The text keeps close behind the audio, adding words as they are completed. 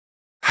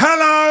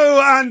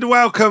Hello and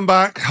welcome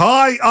back.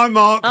 Hi, I'm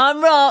Mark. I'm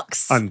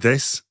Rox. And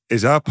this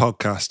is our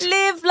podcast.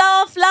 Live,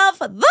 laugh, love,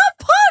 the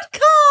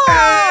podcast.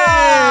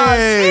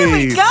 Hey! Here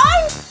we go.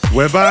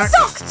 We're back.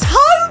 It's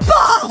October.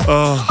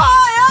 Oh.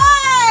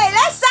 Oi,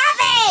 let's have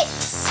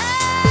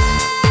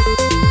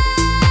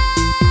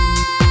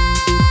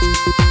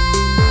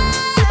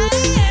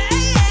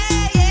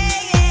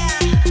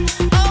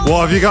it. What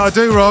have you got to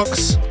do,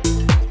 Rox?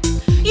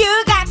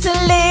 You got to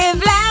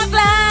live, laugh,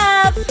 love.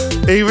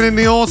 Even in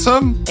the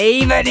autumn?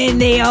 Even in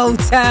the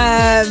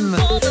autumn.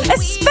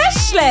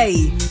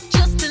 Especially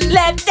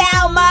let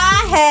down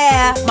my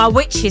hair. My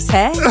witch's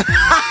hair.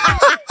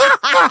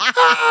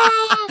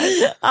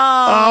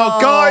 Oh,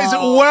 guys,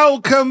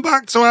 welcome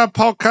back to our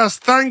podcast.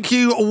 Thank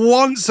you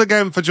once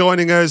again for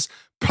joining us.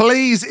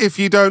 Please, if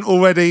you don't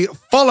already,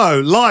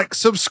 follow, like,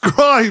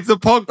 subscribe the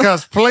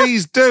podcast.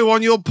 Please do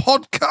on your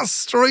podcast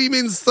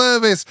streaming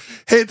service.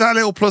 Hit that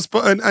little plus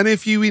button. And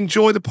if you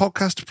enjoy the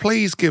podcast,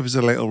 please give us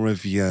a little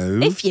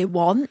review. If you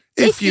want.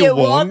 If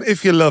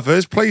you love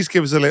us, please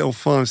give us a little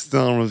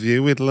 5-star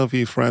review. We'd love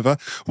you forever.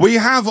 We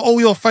have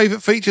all your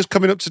favourite features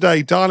coming up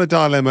today. Dial a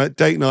Dilemma,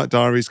 Date Night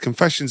Diaries,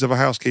 Confessions of a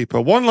Housekeeper,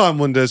 One Line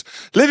Wonders,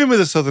 Living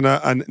with a Southerner,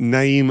 and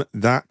Name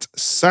That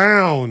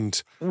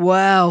Sound.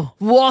 Well,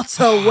 what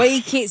a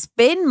week it's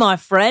been, my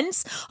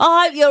friends.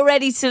 I hope you're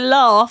ready to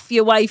laugh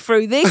your way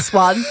through this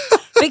one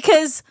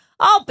because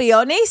I'll be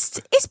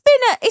honest, it's been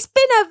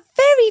a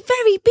very,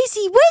 very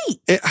busy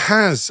week. It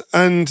has,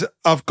 and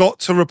I've got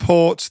to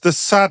report the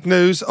sad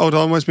news. Hold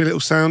on, where's my little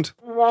sound?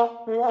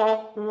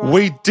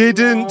 We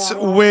didn't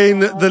win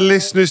the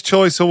Listener's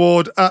Choice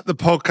Award at the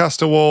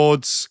Podcast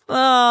Awards.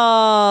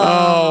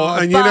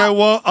 And you know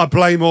what? I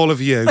blame all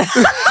of you.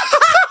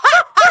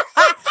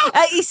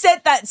 He said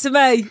that to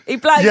me. He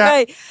blamed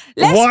me.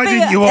 Why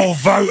didn't you all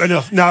vote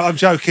enough? No, I'm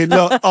joking.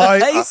 Look,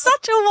 he's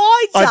such a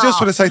wiser. I just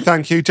want to say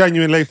thank you,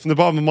 genuinely, from the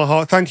bottom of my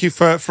heart. Thank you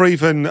for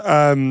even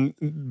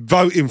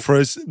voting for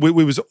us. We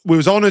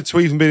was honoured to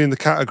even be in the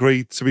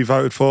category to be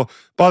voted for.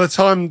 By the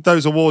time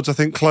those awards, I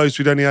think, closed,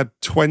 we'd only had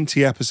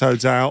 20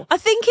 episodes out. I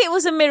think it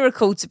was a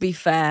miracle, to be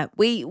fair.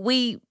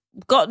 We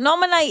got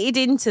nominated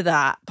into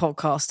that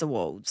podcast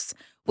awards.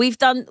 We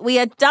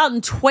had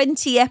done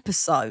 20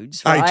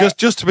 episodes, right? Hey,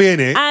 just to be in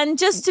it. And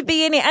just to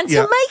be in it. And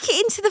to make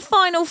it into the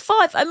final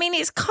 5, I mean,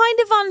 it's kind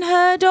of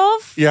unheard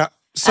of. Yeah.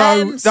 So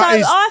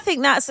I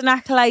think that's an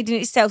accolade in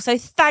itself. So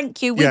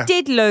thank you. We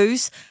did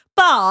lose,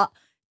 but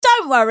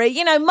don't worry.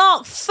 You know,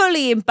 Mark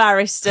fully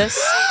embarrassed us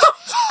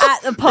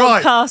at the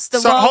podcast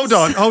awards. So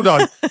hold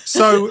on.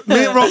 So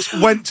me and Rox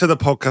went to the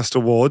podcast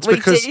awards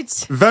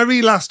because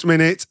very last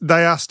minute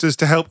they asked us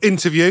to help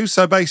interview.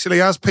 So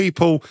basically, as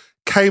people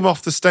came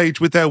off the stage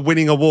with their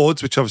winning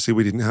awards, which obviously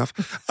we didn't have.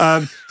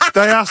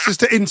 They asked us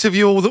to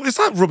interview it's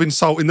like rubbing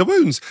salt in the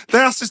wounds. They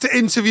asked us to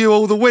interview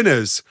all the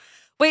winners.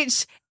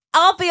 Which,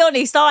 I'll be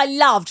honest, I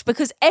loved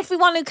because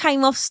everyone who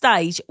came off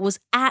stage was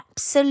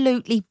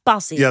absolutely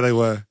buzzing. Yeah, they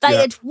were. They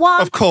had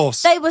won. Of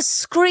course. They were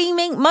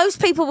screaming.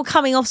 Most people were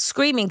coming off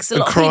screaming because a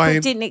lot of people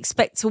didn't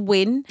expect to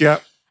win. Yeah.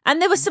 And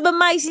there were some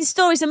amazing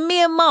stories. And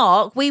me and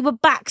Mark, we were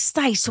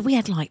backstage. So we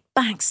had like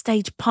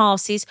backstage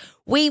passes.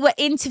 We were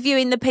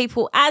interviewing the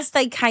people as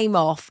they came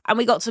off. And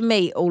we got to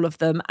meet all of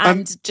them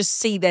and just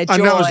see their joy.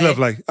 And that was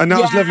lovely. And that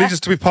was lovely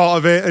just to be part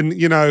of it. And,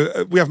 you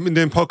know, we haven't been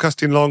doing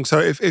podcasting long. So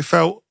it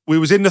felt we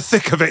was in the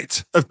thick of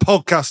it, of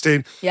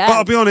podcasting. Yeah. But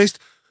I'll be honest.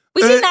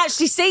 We didn't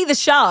actually see the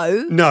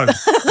show. No,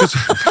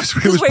 because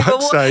we was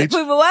backstage.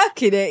 We were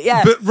working it,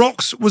 yeah. But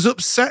Rox was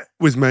upset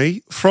with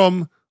me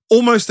from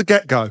almost the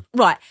get-go.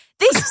 Right.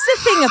 This is the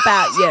thing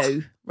about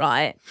you,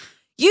 right?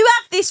 You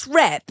have this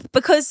rep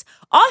because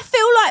I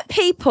feel like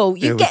people,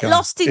 you get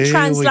lost in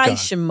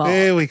translation, Mark.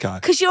 Here we go.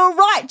 Because you're a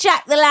right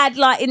Jack the Lad,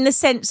 like in the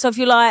sense of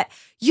you're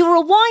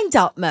a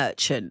wind-up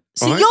merchant.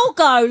 So you'll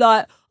go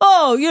like,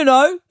 oh, you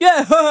know,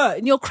 yeah,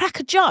 and you'll crack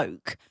a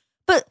joke.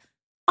 But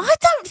I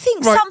don't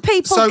think some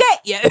people get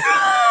you.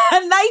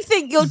 And they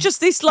think you're just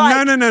this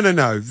like...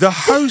 No. The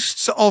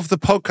hosts of the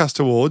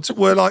podcast awards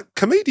were like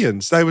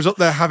comedians. They was up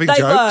there having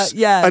jokes. Were,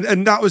 yeah.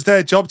 And that was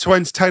their job, to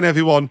entertain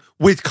everyone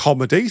with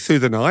comedy through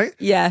the night.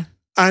 Yeah.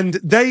 And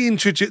they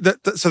introduced...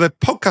 So the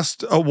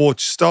podcast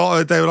awards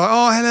started. They were like,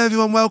 oh, hello,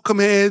 everyone. Welcome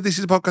here. This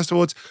is the podcast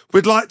awards.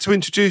 We'd like to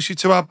introduce you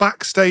to our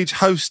backstage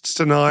hosts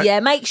tonight. Yeah,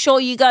 make sure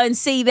you go and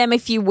see them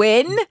if you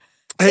win.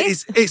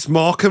 It's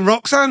Mark and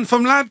Roxanne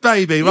from Lad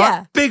Baby, right?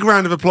 Yeah. Big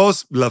round of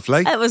applause.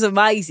 Lovely. That was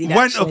amazing,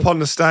 Went up on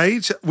the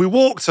stage. We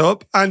walked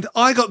up and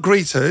I got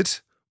greeted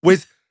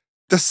with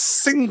the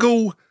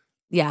single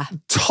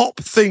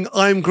top thing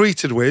I'm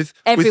greeted with.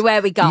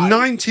 Everywhere we go.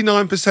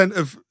 99%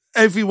 of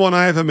everyone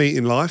I ever meet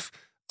in life.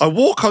 I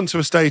walk onto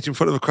a stage in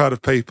front of a crowd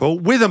of people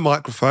with a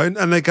microphone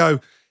and they go,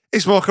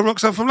 it's Mark and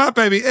Roxanne from Lad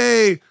Baby.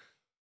 Hey,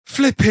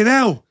 flipping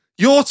hell.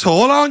 You're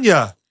tall, aren't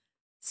you?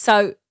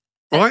 So...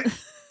 Right?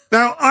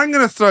 Now, I'm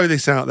going to throw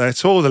this out there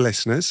to all the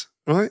listeners,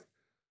 right?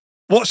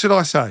 What should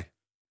I say?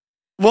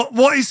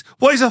 What is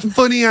a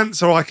funny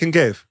answer I can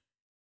give?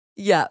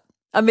 Yeah.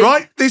 I mean,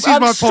 right? This is my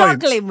point. I'm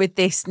struggling with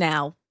this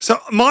now. So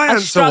my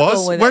answer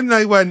was, when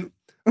they went,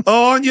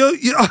 oh,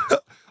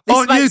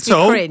 Aren't you makes me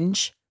tall?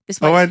 cringe.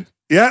 I went,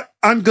 yeah,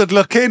 and good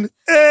looking.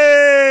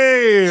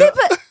 Hey! Yeah,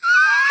 but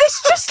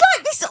there's just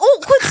like this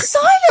awkward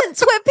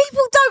silence where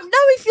people don't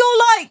know if you're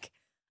like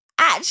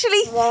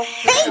actually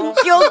think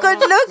you're good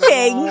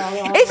looking.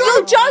 If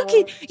you're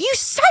joking, you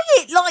say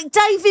it like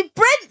David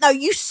Brent, though.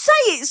 You say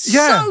it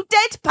so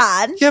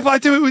deadpan. Yeah, but I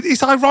do it with,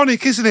 it's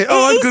ironic, isn't it?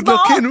 Oh, I'm good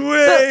looking.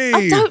 But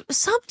I don't,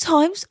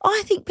 sometimes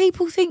I think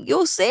people think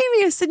you're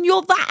serious and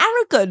you're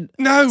that arrogant.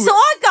 No. So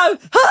I go,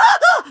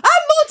 I'm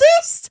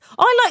modest.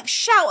 I like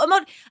shout,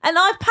 and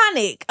I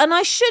panic, and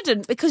I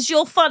shouldn't because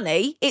you're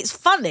funny. It's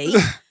funny,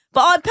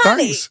 but I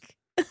panic.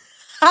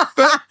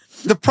 But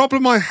the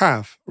problem I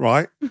have,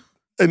 right?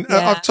 And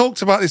I've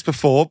talked about this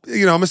before.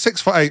 You know, I'm a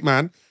 6'8"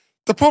 man.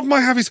 The problem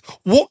I have is,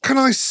 what can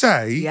I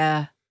say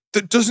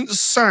that doesn't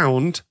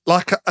sound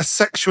like a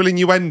sexual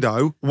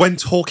innuendo when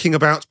talking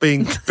about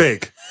being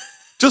big?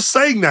 Just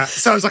saying that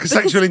sounds like a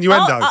sexual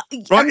innuendo.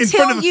 Right?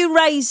 Until you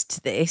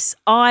raised this,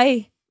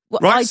 I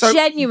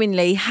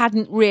genuinely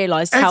hadn't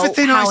realised how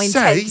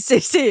intense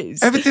this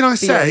is. Everything I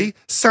say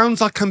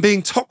sounds like I'm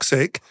being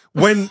toxic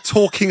when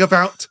talking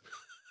about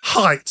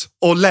height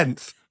or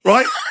length,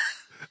 right?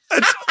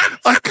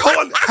 I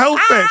can't help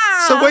it.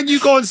 So when you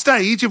go on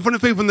stage in front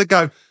of people and they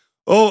go,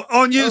 oh,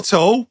 aren't you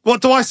tall?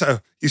 What do I say?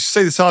 You should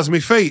see the size of my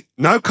feet.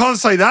 No, can't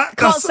say that.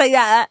 Can't say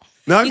that.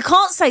 No. You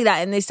can't say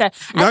that in this day.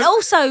 And No.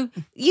 also,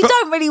 you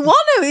don't really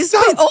want to. It's a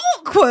bit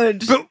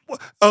awkward.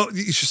 But,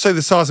 you should see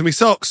the size of my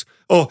socks.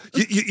 Or,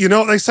 you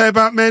know what they say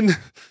about men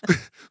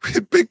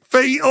with big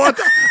feet? Or,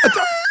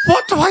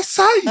 what do I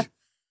say?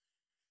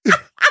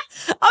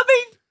 I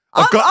mean,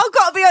 I've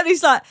got to be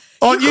honest, like...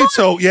 Aren't you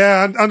tall?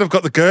 Yeah, and I've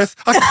got the girth.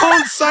 I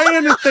can't say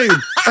anything.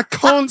 I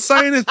can't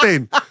say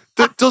anything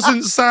that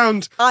doesn't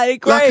sound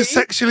like a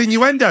sexual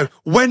innuendo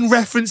when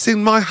referencing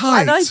my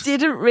height. And I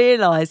didn't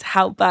realise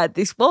how bad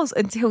this was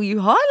until you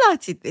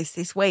highlighted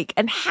this week,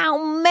 and how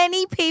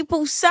many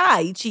people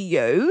say to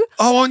you,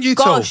 oh, aren't you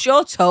tall? Gosh,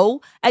 you're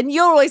tall. And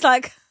you're always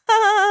like...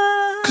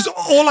 Because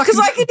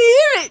I can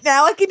hear it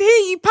now. I can hear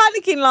you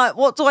panicking like,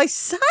 what do I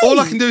say? All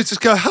I can do is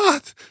just go,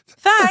 thanks.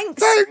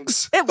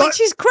 Thanks.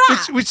 Which is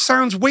crap. Which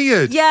sounds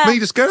weird. Yeah. Me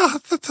just go,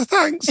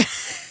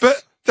 thanks.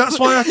 But that's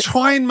why I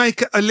try and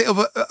make a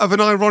little of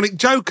an ironic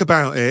joke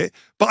about it,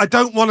 but I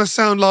don't want to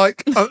sound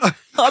like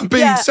I'm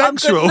being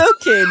sexual.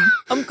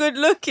 I'm good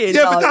looking.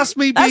 Yeah, but that's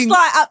me being... That's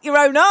like up your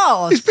own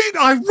arse. It's being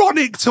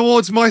ironic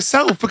towards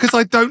myself because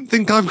I don't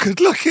think I'm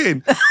good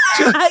looking. Yeah,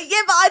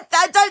 but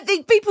I don't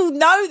think people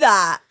know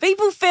that.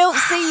 People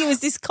see you as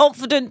this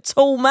confident,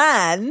 tall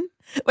man,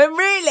 when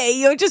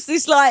really you're just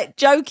this like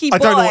jokey boy. I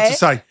don't know what to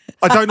say.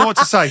 I don't know what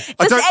to say.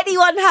 Does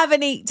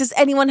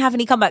anyone have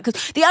any comeback?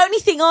 Because the only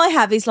thing I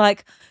have is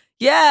like,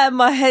 yeah,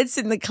 my head's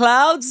in the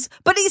clouds,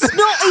 but it's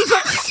not even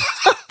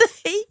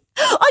funny.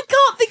 I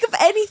can't think of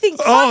anything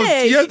funny.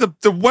 Oh, yeah,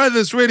 the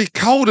weather's really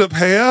cold up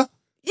here.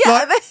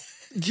 Yeah,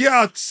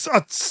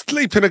 I'd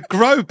sleep in a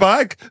grow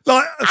bag.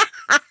 Like,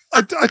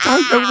 I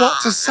don't know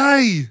what to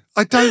say.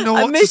 I don't know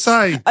what to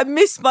say. I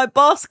miss my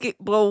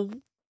basketball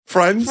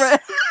friends.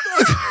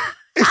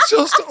 It's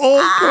just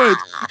awkward.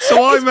 It's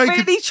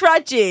really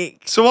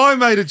tragic. So I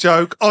made a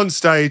joke on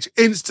stage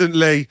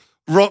instantly.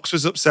 Rox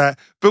was upset.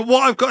 But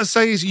what I've got to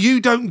say is you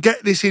don't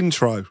get this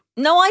intro.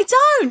 No, I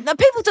don't. Now,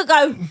 people do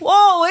go,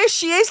 whoa, here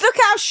she is. Look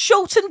how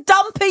short and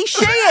dumpy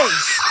she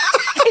is.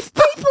 If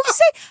people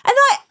see, and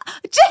I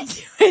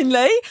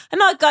genuinely,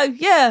 and I go,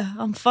 yeah,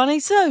 I'm funny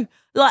too.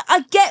 Like,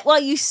 I get why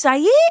you say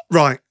it.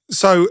 Right.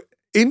 So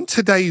in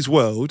today's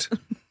world,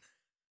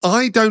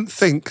 I don't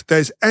think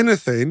there's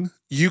anything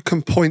you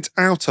can point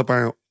out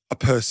about a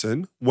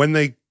person when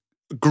they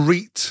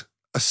greet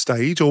a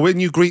stage or when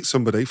you greet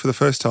somebody for the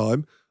first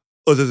time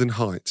other than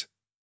height,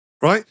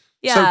 right?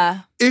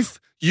 Yeah. So if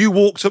you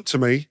walked up to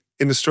me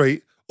in the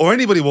street or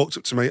anybody walked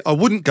up to me, I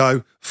wouldn't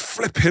go,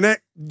 flipping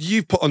it,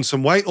 you've put on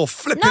some weight, or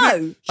flipping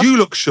it, you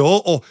look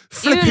short, or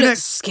flipping you look it,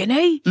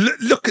 skinny.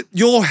 Look at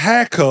your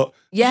haircut.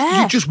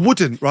 Yeah. You just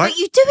wouldn't, right? But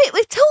you do it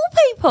with tall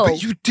people.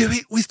 But you do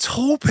it with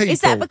tall people.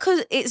 Is that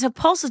because it's a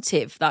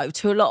positive, though,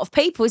 to a lot of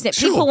people, isn't it?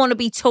 Sure. People want to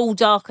be tall,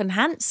 dark and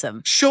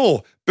handsome.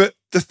 Sure, but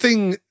the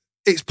thing,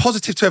 it's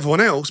positive to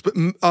everyone else, but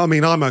I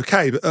mean, I'm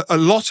okay, but a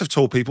lot of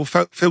tall people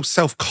feel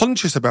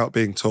self-conscious about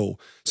being tall.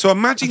 So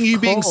imagine you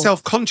being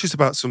self-conscious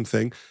about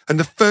something and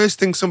the first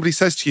thing somebody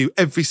says to you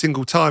every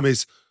single time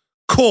is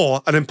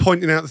core, and then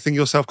pointing out the thing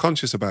you're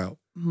self-conscious about.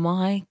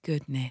 My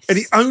goodness.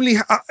 And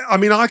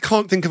I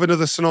can't think of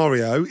another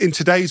scenario in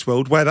today's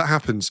world where that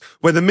happens,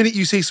 where the minute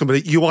you see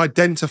somebody, you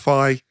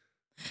identify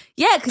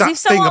because if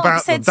someone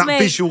said to me, that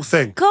visual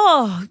thing.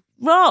 God,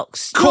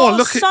 Rox,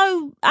 you're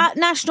so at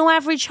national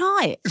average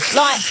height.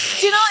 Like,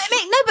 do you know what I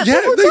mean? No, but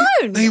people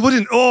don't. They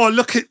wouldn't. Oh,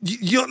 look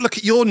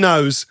at your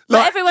nose.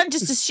 But everyone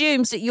just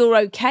assumes that you're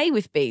okay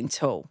with being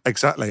tall.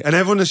 Exactly. And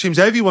everyone assumes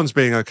everyone's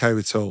being okay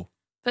with tall.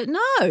 But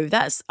no,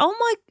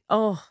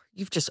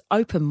 you've just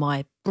opened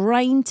my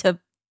brain to...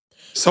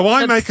 So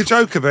I make a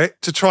joke of it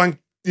to try and,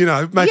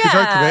 make a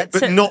joke of it,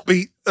 but not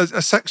be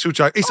a sexual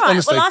joke. It's All right,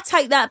 honestly. well, I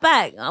take that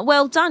back.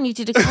 Well done. You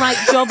did a great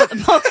job at the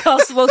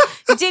podcast. Well,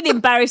 you did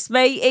embarrass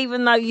me,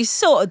 even though you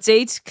sort of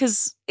did,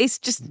 because it's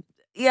just,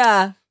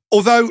 yeah.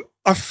 Although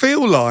I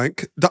feel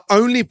like the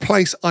only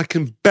place I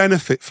can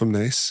benefit from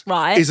this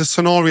Right. is a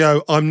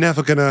scenario I'm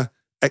never going to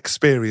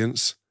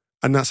experience,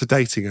 and that's a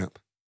dating app.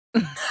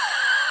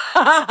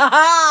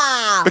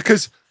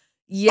 Because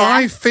yeah.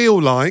 I feel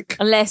like...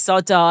 Unless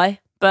I die,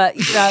 but,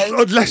 you know.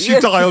 Unless you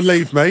die or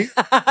leave me.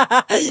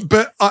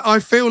 But I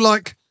feel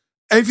like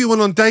everyone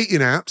on dating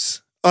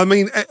apps, I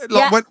mean,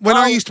 when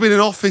I used to be in an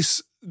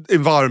office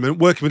environment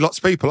working with lots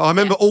of people, I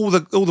remember all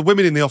the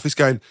women in the office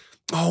going,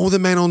 all the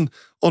men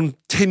on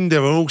Tinder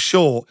are all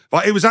short.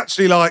 Like, it was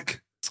actually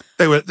like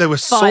they were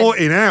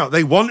sorting out.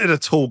 They wanted a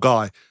tall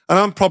guy, and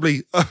I'm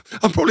probably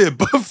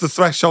above the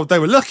threshold they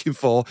were looking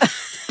for.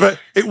 But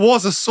it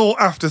was a sought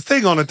after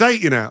thing on a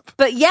dating app.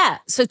 But yeah,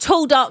 so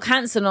tall, dark,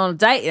 handsome on a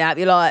dating app,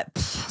 you're like.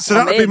 So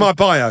that would be my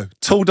bio: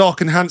 tall, dark,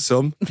 and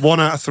handsome. 1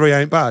 out of 3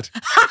 ain't bad.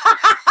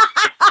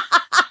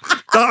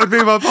 That would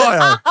be my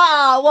bio.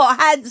 What,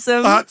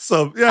 handsome?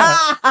 Handsome, yeah.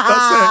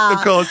 That's it,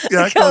 of course.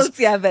 Yeah, of course,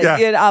 yeah, but yeah.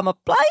 You know, I'm a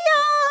player.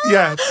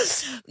 Yeah.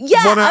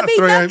 Yeah, 1 out I of mean,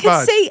 3 I ain't can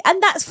bad. see,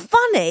 and that's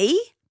funny,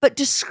 but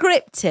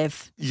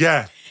descriptive.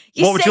 Yeah.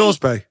 You What would see- yours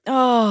be?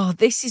 Oh,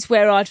 this is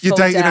where I'd Your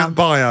fall dating down. app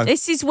bio.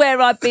 This is where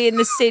I'd be in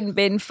the sin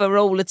bin for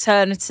all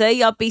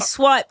eternity. I'd be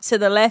swiped to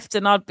the left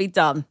and I'd be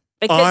done.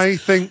 Because I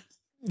think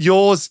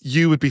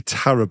you would be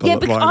terrible yeah,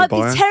 at because writing I'd a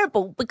bio. be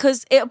terrible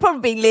because it'll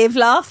probably be live,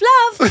 laugh,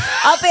 love.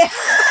 I'd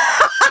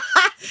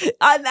be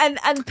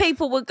and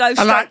people would go I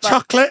straight like back.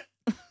 chocolate.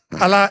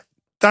 I like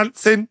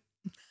dancing.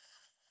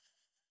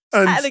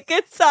 And Had a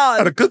good time.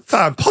 had a good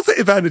time.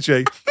 Positive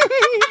energy.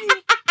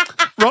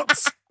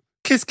 Rots.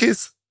 Kiss,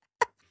 kiss.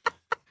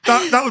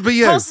 That would be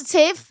you.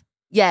 Positive,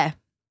 yeah.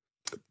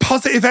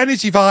 Positive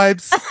energy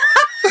vibes.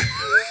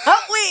 At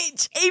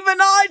which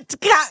even I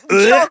can't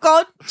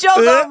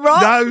jog on,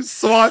 rock. No,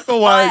 swipe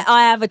away.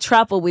 I have a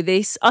trouble with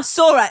this. I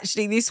saw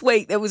actually this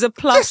week there was a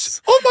plus.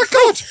 Yes. Oh my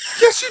God.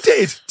 Yes, you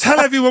did. Tell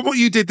everyone what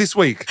you did this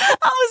week.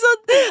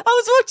 I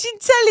was watching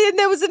telly and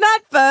there was an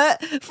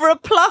advert for a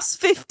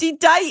 +50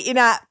 dating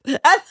app. And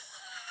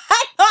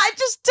I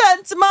just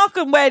turned to Mark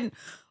and went,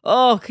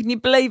 oh, can you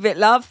believe it,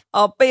 love?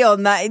 I'll be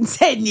on that in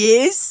 10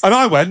 years. And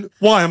I went,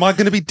 why am I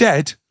going to be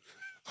dead?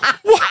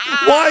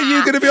 Why are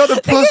you going to be on a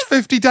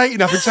 +50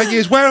 dating app in 10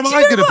 years? Where am I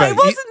going to be? It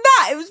wasn't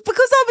that. It was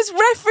because I was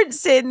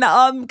referencing that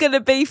I'm going to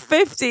be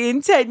 50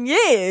 in 10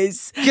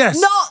 years. Yes.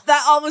 Not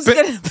that I was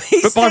going to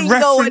be but by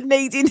single and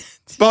needing...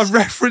 By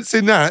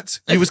referencing that,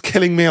 you was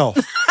killing me off.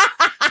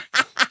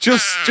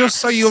 Just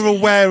so you're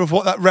aware of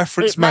what that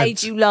reference It meant.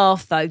 made you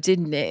laugh though,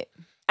 didn't it?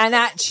 And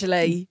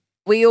actually,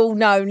 we all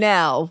know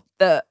now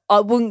that I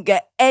wouldn't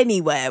get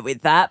anywhere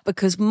with that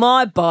because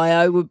my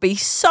bio would be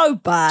so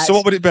bad. So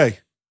what would it be?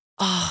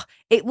 Oh,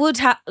 it would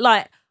have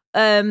like,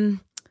 if you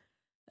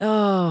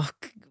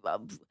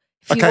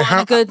Okay,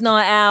 want a good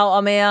night out,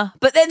 I'm here.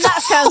 But then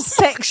that sounds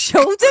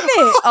sexual, doesn't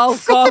it? Oh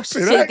gosh,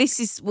 Flipping see, heck. this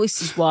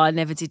is why I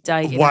never did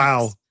dating.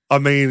 Wow. I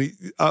mean,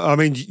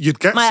 you'd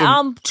get Mate,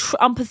 some.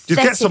 I'm pathetic.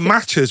 You'd get some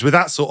matches with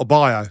that sort of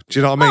bio. Do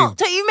you know what I mean? Oh,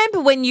 don't you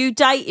remember when you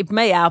dated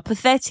me? How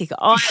pathetic!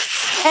 I'm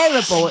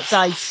terrible at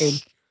dating.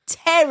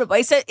 Terrible.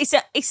 It's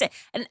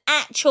an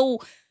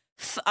actual.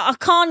 I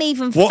can't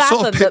even What fathom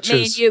sort of that me and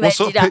pictures? you What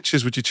sort of ended up.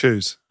 pictures would you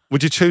choose?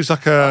 Would you choose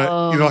like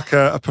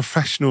a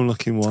professional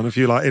looking one? If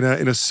you like in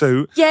a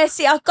suit. Yeah,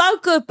 see, I'd go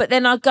good, but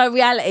then I'd go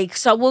reality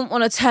because I wouldn't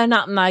want to turn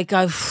up and they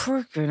go,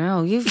 "Friggin'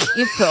 hell, you've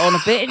put on a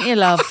bit, didn't you,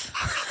 love?"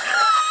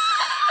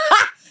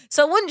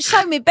 So I wouldn't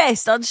show me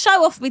best. I'd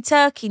show off my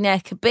turkey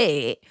neck a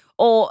bit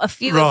or a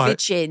few of my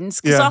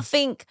chins because Yeah. I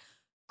think,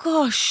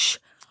 gosh,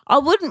 I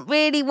wouldn't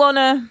really want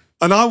to.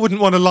 And I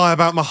wouldn't want to lie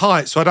about my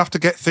height, so I'd have to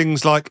get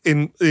things like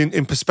in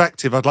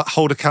perspective. I'd like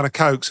hold a can of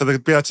Coke so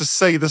they'd be able to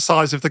see the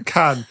size of the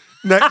can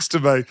next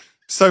to me.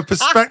 So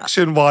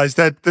perspection-wise,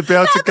 they'd be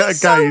able to get a gauge.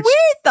 So weird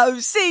though,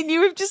 seeing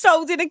you with just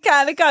holding a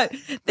can of Coke.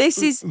 This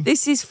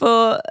is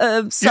for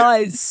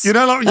size. You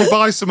know, like when you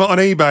buy something on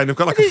eBay and they've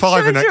got like a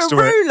fiver next to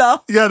it. Ruler.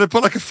 Yeah, they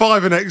put like a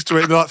fiver next to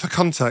it. And they're like, for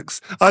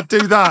context, I'd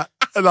do that.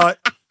 And like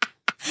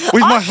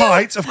with my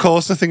height, of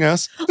course, nothing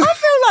else. I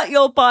feel like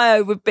your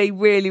bio would be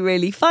really,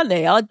 really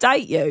funny. I'd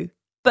date you,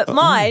 but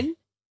mine,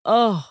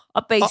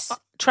 I'd be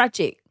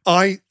tragic.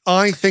 I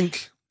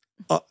think,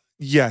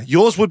 yeah,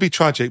 yours would be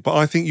tragic, but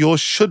I think yours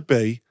should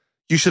be.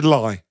 You should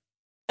lie.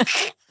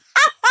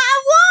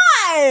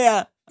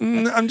 Why?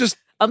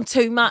 I'm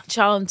too much,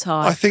 aren't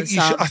I? I think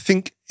you should. I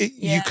think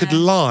you could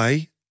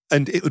lie,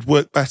 and it would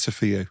work better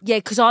for you. Yeah,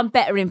 because I'm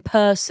better in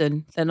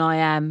person than I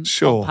am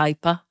on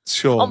paper.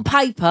 Sure. On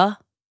paper,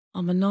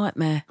 I'm a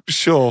nightmare.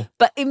 Sure.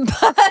 But in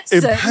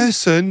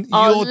person,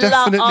 you're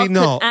definitely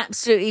not. I could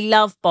absolutely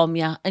love bomb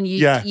you, and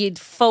you'd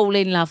fall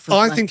in love with me.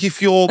 I think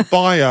if your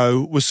bio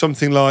was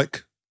something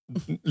like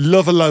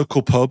love a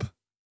local pub,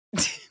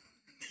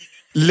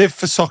 live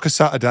for soccer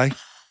Saturday,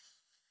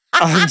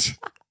 and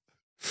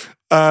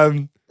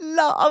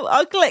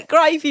I collect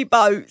gravy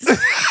boats.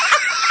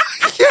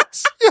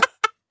 yes,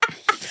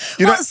 yeah.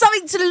 What,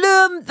 something to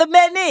lure the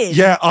men in?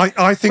 Yeah,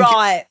 I think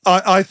Right.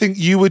 I think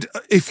you would,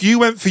 if you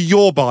went for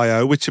your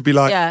bio, which would be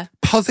like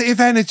positive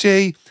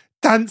energy,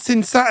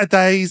 dancing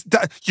Saturdays,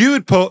 you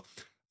would put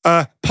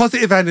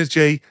positive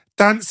energy,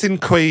 dancing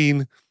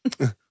queen,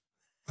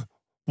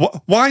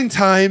 wine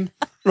time,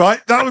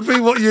 right? That would be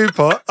what you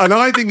put. And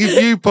I think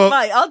if you put...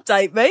 Mate, I'll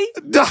date me.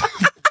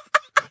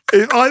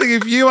 I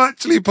think if you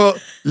actually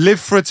put live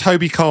for a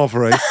Toby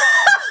Carvery,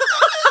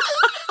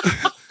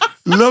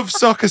 love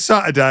soccer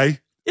Saturday,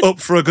 up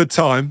for a good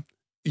time,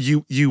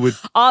 you would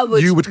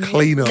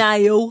clean up.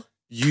 Nail.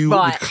 You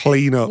would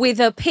clean up. With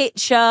a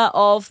picture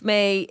of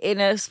me in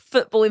a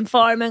football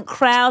environment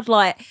crowd,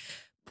 like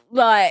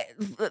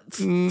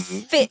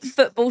fit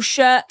football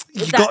shirt.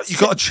 You got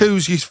to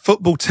choose your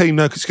football team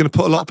though, because it's going to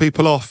put a lot of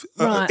people off.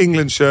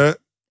 England shirt.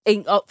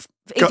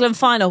 England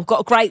final.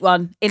 Got a great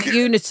one in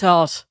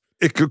unitard.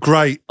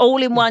 Great.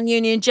 All in one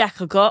Union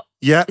Jack I got.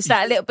 Yeah. Is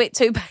that a little bit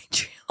too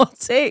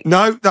patriotic?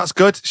 No, that's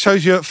good.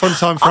 Shows you fun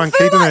time Frankie,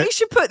 doesn't it? I feel like it? you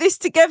should put this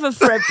together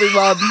for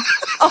everyone.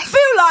 I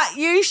feel like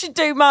you should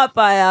do my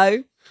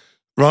bio.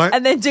 Right.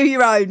 And then do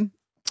your own.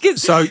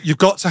 So you've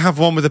got to have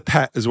one with a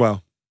pet as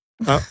well.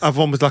 Have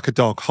one with like a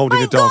dog,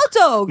 holding a dog. Got a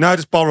dog. No,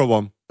 just borrow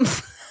one.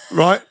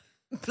 Right?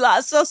 Like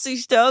a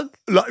sausage dog.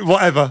 Like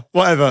whatever.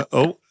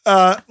 Oh,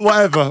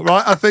 whatever.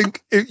 Right? I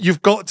think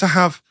you've got to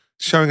have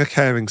showing a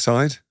caring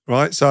side.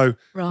 Right? So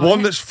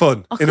one that's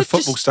fun in a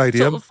football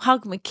stadium. Sort of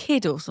hug my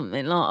kid or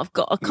something. Like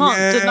I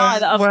can't deny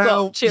that I've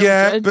got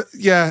children.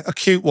 Yeah, but a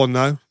cute one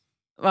though.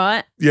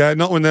 Right. Yeah,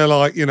 not when they're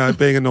like,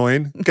 being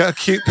annoying. Get a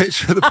cute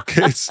picture of the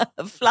kids.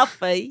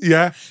 Fluffy.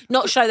 Yeah.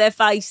 Not show their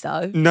face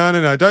though.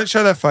 No. Don't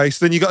show their face.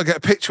 Then you got to get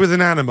a picture with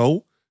an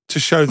animal to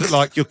show that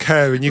like you're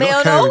caring. You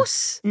got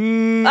horse?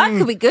 That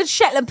could be good.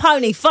 Shetland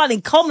pony,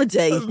 funny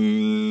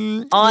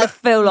comedy. I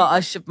feel like I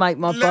should make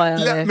my bio.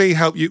 Let me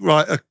help you.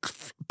 Right, a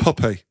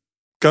puppy.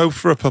 Go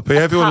for a puppy.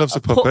 Everyone loves a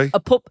puppy. A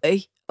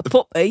puppy. A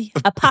puppy.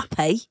 A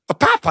puppy. A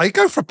puppy.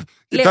 Go for a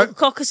little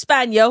cocker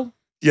spaniel.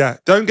 Yeah,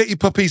 don't get your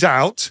puppies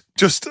out.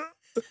 Just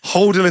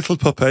hold a little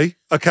puppy,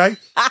 okay?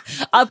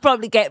 I'd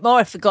probably get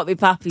more if I got my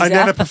puppies and out.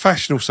 then a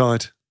professional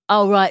side.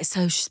 Oh, right,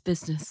 so she's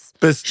business.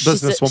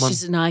 Businesswoman.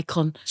 She's an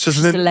icon.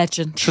 She's a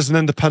legend. She's an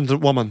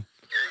independent woman.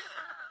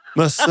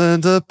 Miss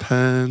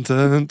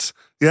Independent.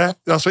 Yeah,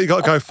 that's what you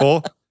got to go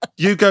for.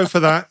 You go for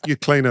that, you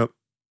clean up.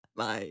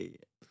 Mate.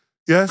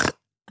 Yes?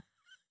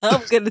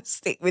 I'm going to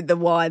stick with the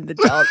wine, the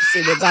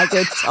dancing, and a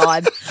good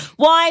time.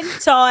 Wine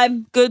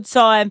time, good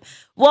time.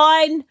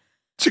 Wine...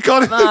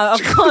 I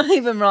can't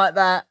even write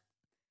that.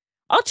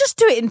 I'll just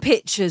do it in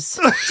pictures.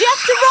 Do you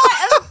have to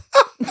write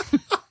them?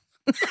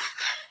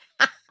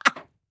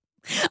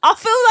 I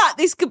feel like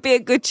this could be a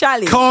good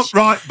challenge. Can't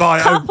write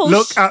bio.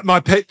 Look at my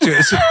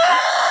pictures.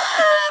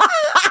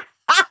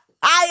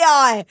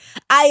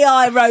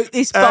 AI wrote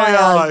this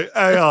bio.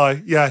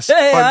 AI, yes.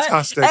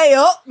 Fantastic. Hey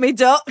up, me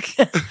duck.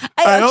 Hey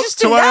up just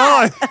to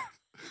AI.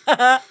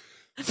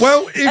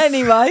 Well,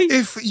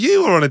 if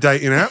you were on a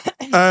dating app,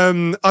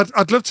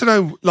 I'd love to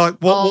know like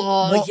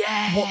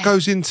what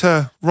goes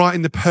into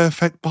writing the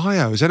perfect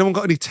bio. Has anyone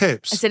got any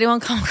tips? Has anyone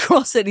come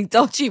across any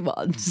dodgy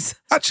ones?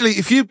 Actually,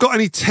 if you've got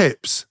any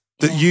tips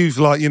that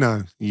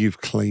you've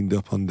cleaned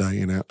up on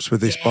dating apps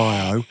with this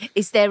bio.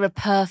 Is there a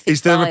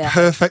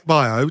perfect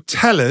bio?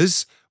 Tell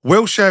us.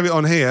 We'll share it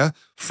on here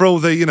for all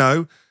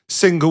the,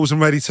 singles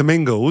and ready to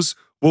mingles.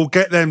 We'll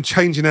get them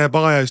changing their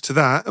bios to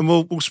that, and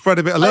we'll spread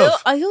a bit of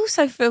love. I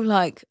also feel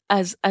like,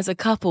 as a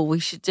couple, we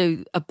should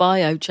do a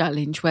bio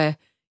challenge where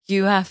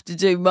you have to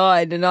do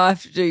mine and I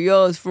have to do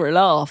yours for a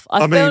laugh.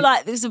 I feel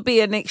like this would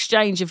be an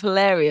exchange of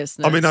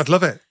hilariousness. I mean, I'd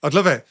love it.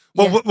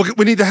 Well,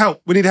 we need the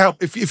help.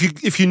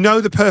 If you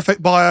know the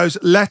perfect bios,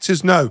 let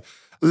us know.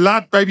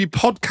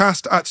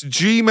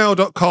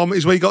 ladbabypodcast@gmail.com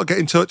is where you got to get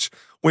in touch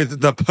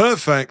with the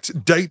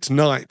perfect date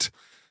night.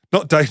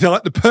 Not date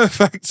night, the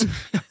perfect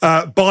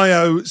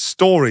bio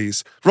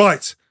stories.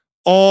 Right.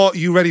 Are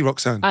you ready,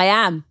 Roxanne? I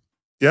am.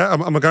 Yeah?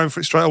 Am I going for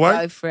it straight away?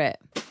 Go for it.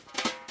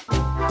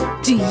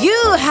 Do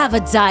you have a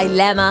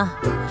dilemma?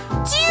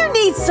 Do you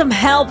need some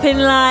help in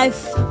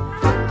life?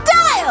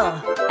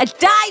 Dial a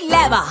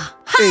dilemma.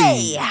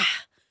 Hey!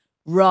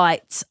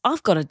 Right.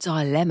 I've got a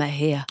dilemma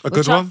here.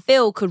 Which I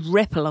feel could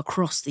ripple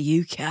across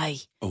the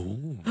UK.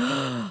 Oh.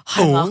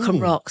 Hi, Mark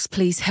and Rox.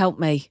 Please help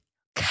me.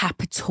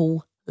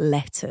 Capital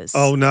letters.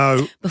 Oh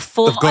no.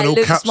 Before I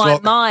lose my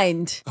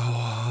mind.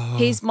 Oh.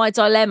 Here's my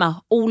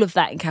dilemma. All of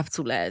that in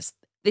capital letters.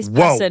 This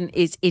person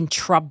is in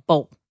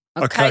trouble.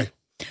 Okay.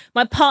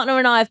 My partner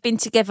and I have been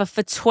together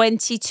for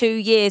 22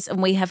 years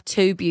and we have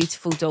 2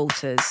 beautiful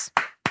daughters.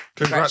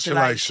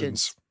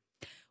 Congratulations.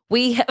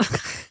 We have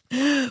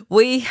I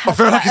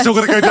feel like it's all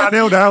going to go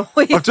downhill now.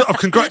 I've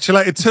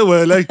congratulated too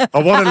early.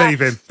 I want to leave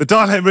him. The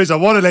dilemma is I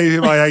want to leave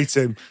him. I hate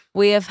him.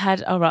 We have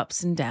had our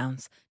ups and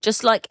downs,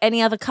 just like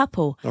any other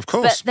couple. Of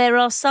course. But there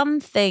are some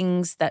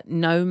things that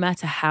no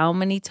matter how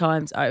many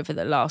times over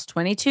the last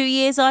 22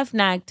 years I've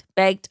nagged,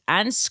 begged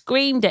and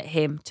screamed at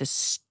him to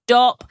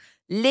stop,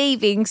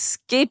 leaving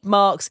skid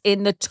marks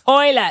in the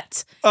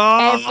toilet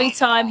every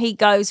time he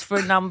goes for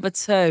a number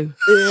 2.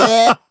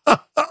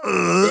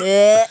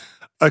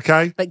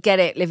 Okay. But get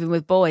it, living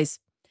with boys.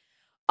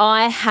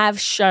 I have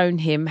shown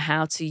him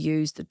how to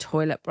use the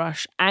toilet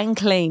brush and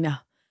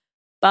cleaner.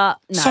 But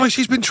no. Sorry,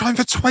 she's been trying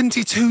for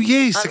 22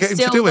 years to get him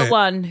to do I'm it. the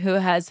one who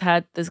has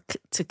had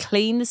to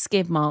clean the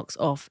skid marks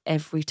off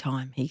every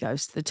time he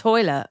goes to the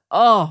toilet.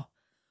 Oh.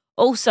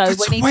 Also,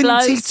 when he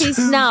blows his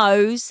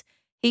nose,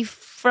 he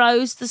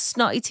throws the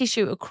snotty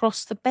tissue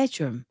across the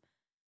bedroom.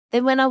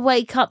 Then when I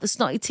wake up, the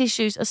snotty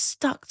tissues are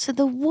stuck to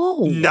the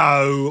wall.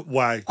 No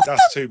way.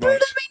 That's too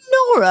much.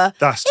 Nora,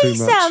 That's too much.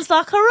 He sounds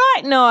like a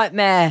right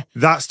nightmare.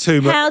 That's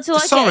too much. How do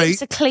I get him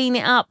to clean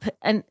it up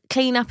and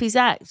clean up his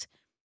act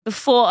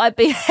before I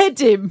behead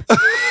him?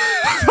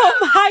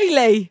 From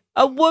Hayley,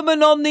 a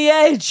woman on the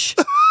edge.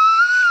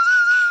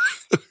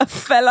 A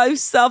fellow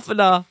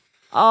southerner.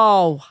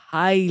 Oh,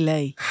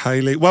 Hayley.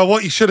 Hayley. Well,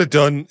 what you should have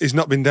done is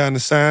not been down the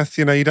south.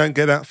 You know, you don't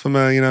get that from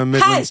a,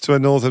 Midlands to a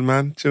northern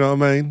man. Do you know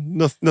what I mean?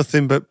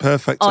 Nothing but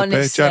perfect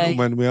Honestly, up here.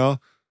 Gentlemen, we are.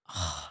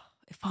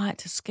 If I had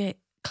to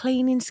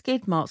cleaning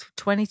skid marks for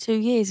 22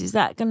 years, is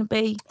that going to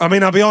be? I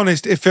mean, I'll be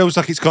honest, it feels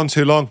like it's gone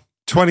too long.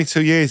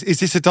 22 years.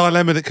 Is this a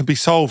dilemma that can be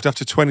solved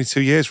after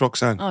 22 years,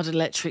 Roxanne? I'd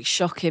electric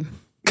shock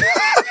him.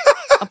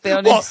 I'll be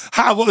honest.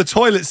 What, the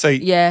toilet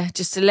seat? Yeah,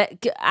 just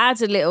to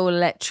add a little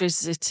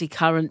electricity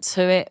current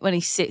to it when he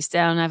sits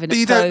down having but a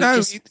you poo. don't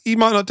know. You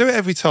might not do it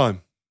every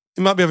time.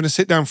 You might be having to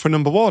sit down for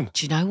number 1.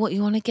 Do you know what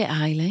you want to get,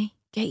 Hayley?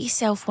 Get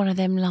yourself one of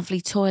them lovely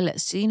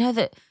toilets. Do you know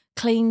that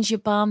cleans your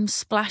bum,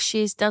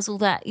 splashes, does all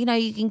that? You know,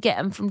 you can get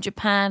them from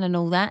Japan and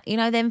all that. You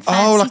know, them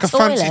fancy like a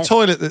fancy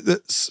toilet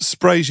that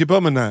sprays your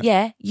bum and that?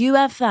 Yeah, you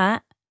have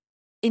that.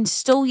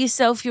 Install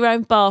yourself your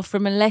own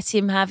bathroom and let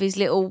him have his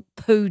little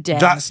poo down.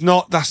 That's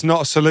not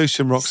a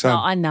solution, Roxanne.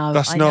 I know,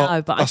 that's I not,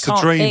 know, but that's I can't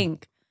a dream.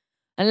 think.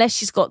 Unless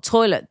she's got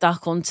toilet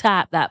duck on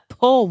tap, that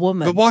poor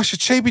woman. But why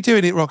should she be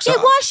doing it, Roxanne?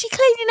 Yeah, why is she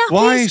cleaning up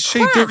Why his is she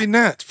crap? doing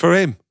that for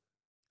him?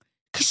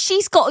 Because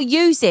she's got to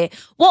use it.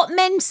 What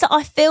men,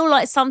 I feel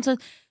like sometimes,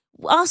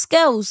 us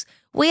girls,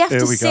 we have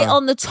to sit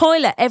on the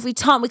toilet every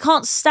time. We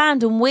can't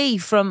stand and wee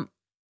from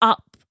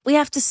up. We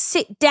have to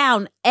sit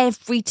down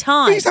every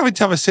time. He's having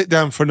to have a sit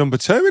down for a number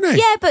 2, isn't he?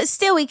 Yeah, but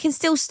still, he can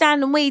still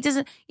stand and wee.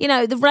 Doesn't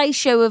the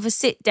ratio of a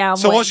sit down?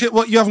 So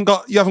what you haven't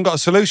got a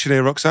solution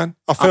here, Roxanne?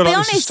 I feel like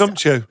this has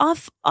stumped you.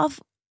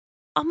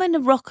 I'm in a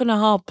rock and a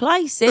hard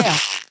place here.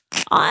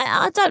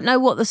 I don't know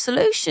what the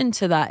solution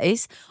to that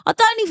is. I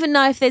don't even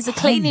know if there's a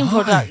cleaning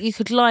product you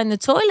could line the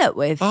toilet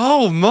with.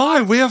 Oh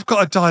my, we have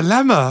got a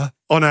dilemma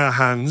on our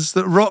hands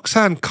that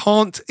Roxanne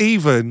can't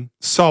even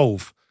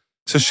solve.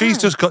 So she's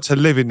just got to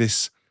live in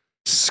this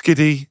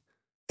skiddy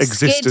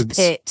existence.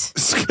 A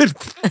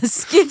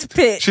skid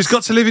pit. She's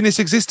got to live in this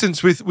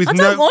existence with I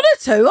don't want her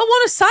to. I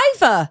want to save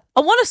her.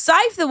 I want to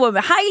save the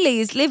woman.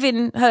 Hayley is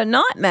living her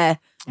nightmare.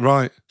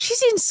 Right.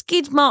 She's in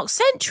skid mark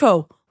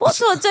central. What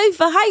do I do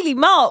for Hayley?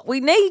 Mark,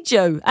 we need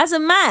you. As a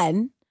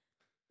man,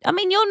 I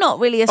mean, you're not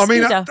really a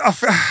skidder.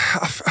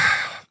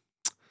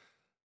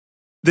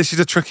 This is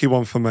a tricky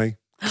one for me.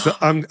 So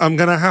I'm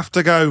going to have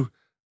to go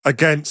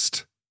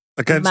against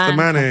the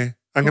man here.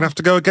 I'm going to have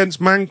to go against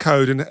man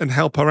code and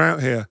help her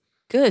out here.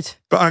 Good.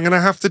 But I'm going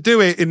to have to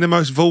do it in the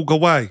most vulgar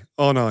way,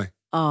 aren't I?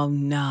 Oh,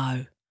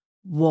 no.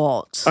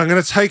 What? I'm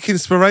going to take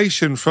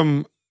inspiration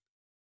from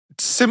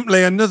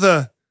simply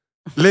another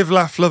Live,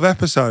 Laugh, Love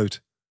episode.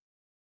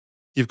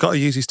 You've got to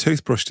use his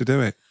toothbrush to do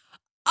it.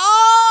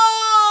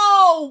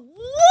 Oh!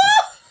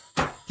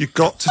 What? You've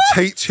got to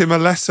teach him a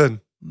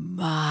lesson.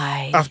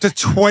 After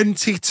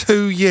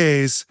 22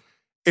 years,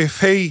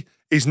 if he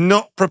is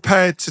not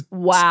prepared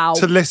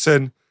to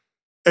listen,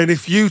 and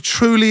if you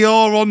truly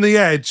are on the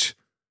edge,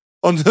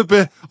 on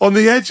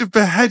the edge of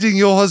beheading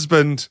your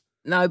husband,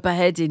 no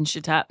beheading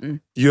should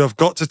happen. You have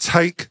got to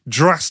take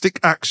drastic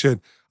action.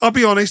 I'll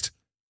be honest,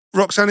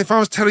 Roxanne, if I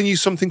was telling you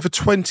something for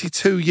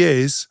 22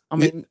 years,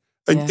 and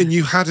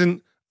you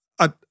hadn't,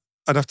 I'd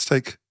have to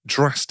take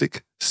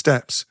drastic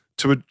steps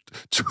to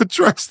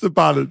address the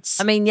balance.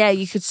 I mean, yeah,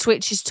 you could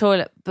switch his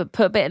toilet, but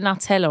put a bit of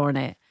Nutella on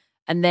it,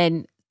 and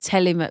then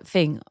tell him at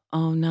thing,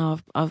 oh no,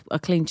 I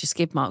cleaned your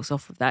skid marks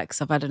off of that because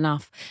I've had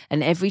enough.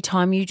 And every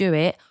time you do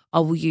it, I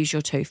will use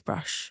your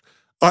toothbrush.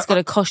 It's going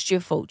to cost you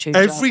a fortune.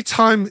 Every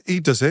time he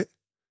does it,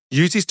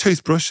 use his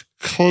toothbrush,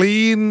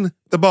 clean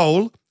the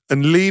bowl,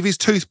 and leave his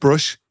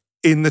toothbrush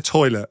in the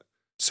toilet.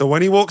 So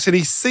when he walks in,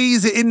 he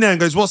sees it in there and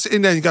goes, what's it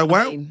in there? And you go,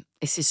 well.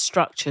 This is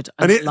structured.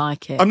 I don't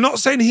like it. I'm not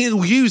saying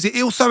he'll use it.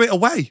 He'll throw it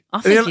away.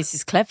 I think this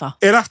is clever.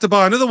 He'll have to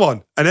buy another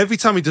one. And every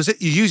time he does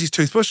it, you use his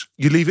toothbrush,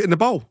 you leave it in the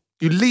bowl.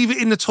 You leave it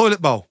in the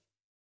toilet bowl.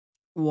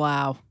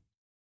 Wow.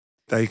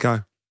 There you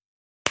go.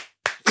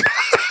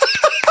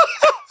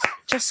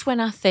 Just when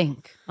I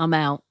think I'm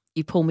out,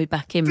 you pull me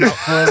back in, not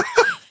her.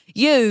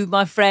 You,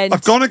 my friend.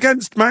 I've gone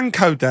against man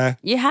code there.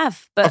 You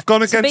have. But I've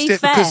gone against it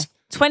fair, because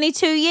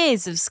 22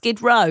 years of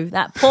Skid Row.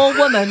 That poor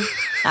woman.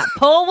 That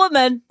poor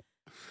woman.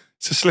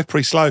 It's a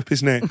slippery slope,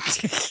 isn't it?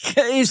 It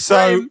is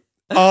so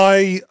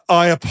I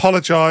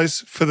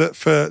apologise for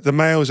the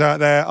males out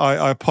there.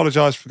 I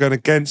apologise for going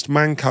against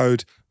man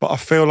code, but I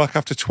feel like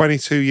after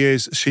 22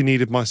 years, she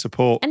needed my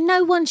support. And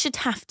no one should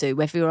have to,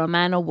 whether you're a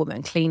man or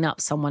woman, clean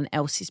up someone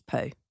else's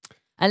poo.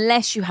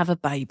 Unless you have a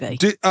baby.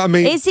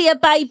 Is he a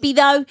baby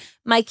though?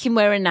 Make him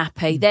wear a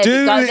nappy. There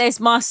we go. There's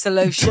my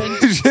solution.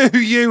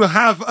 Do you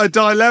have a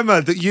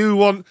dilemma that you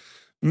want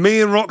me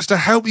and Rox to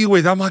help you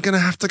with? Am I going to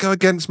have to go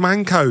against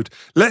man code?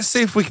 Let's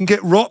see if we can get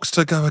Rox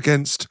to go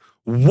against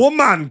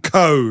woman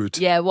code.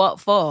 Yeah, what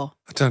for?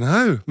 I don't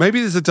know.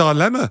 Maybe there's a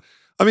dilemma.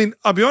 I mean,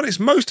 I'll be honest,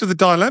 most of the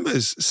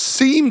dilemmas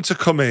seem to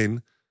come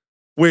in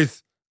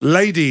with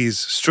ladies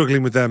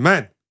struggling with their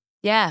men.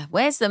 Yeah,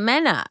 where's the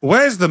men at?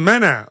 Where's the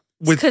men at?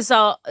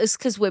 It's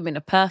because women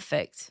are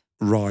perfect.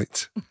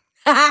 Right.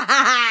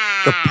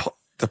 The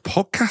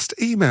podcast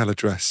email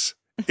address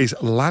is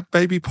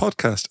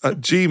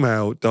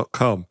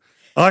ladbabypodcast@gmail.com.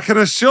 I can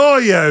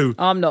assure you...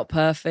 I'm not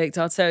perfect,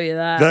 I'll tell you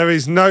that. There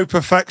is no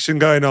perfection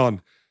going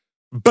on.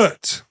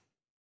 But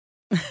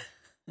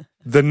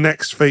the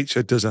next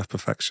feature does have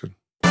perfection.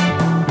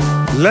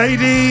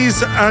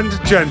 Ladies and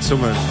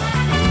gentlemen,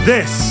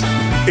 this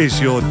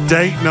is your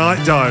date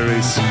night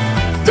diaries.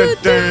 Do,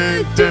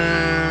 do, do.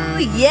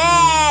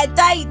 Yeah,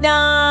 date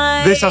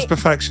night. This has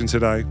perfection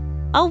today.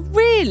 Oh,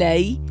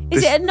 really?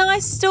 Is it a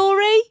nice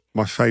story?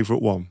 My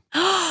favourite one.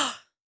 Oh,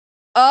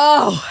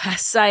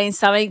 that's saying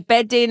something.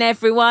 Bed in,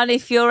 everyone.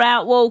 If you're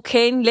out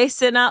walking,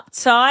 listen up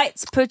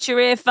tight. Put your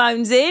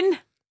earphones in.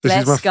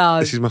 Let's go.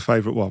 This is my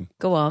favourite one.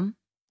 Go on.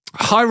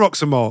 Hi,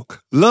 Rox and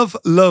Mark. Love,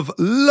 love,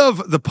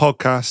 love the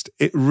podcast.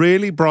 It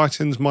really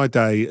brightens my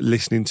day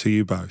listening to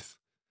you both.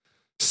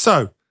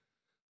 So,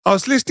 I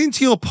was listening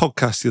to your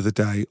podcast the other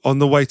day on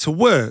the way to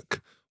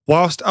work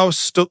whilst I was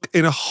stuck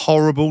in a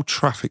horrible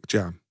traffic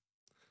jam.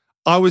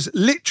 I was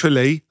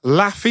literally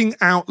laughing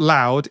out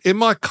loud in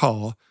my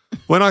car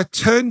when I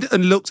turned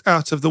and looked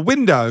out of the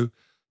window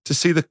to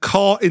see the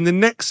car in the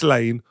next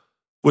lane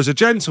was a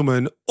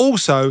gentleman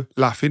also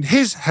laughing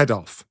his head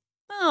off.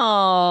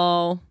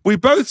 Oh. We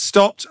both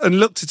stopped and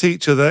looked at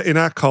each other in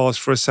our cars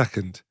for a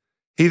second.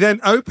 He then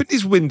opened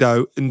his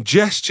window and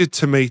gestured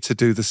to me to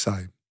do the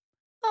same.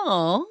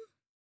 Oh.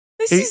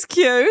 This is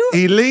cute.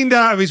 He leaned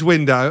out of his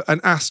window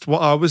and asked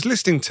what I was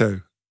listening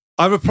to.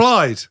 I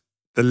replied,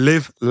 the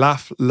Live,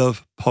 Laugh,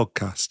 Love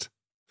podcast.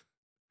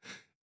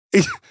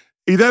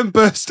 He then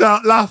burst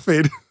out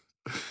laughing.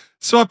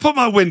 So I put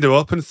my window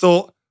up and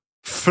thought,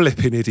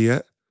 flipping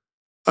idiot.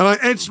 And I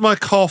edged my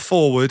car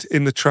forward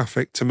in the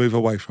traffic to move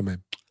away from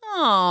him.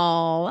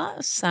 Oh,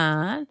 that's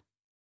sad.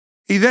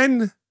 He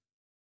then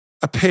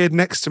appeared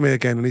next to me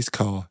again in his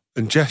car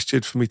and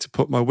gestured for me to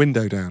put my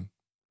window down.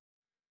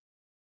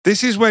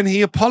 This is when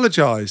he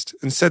apologised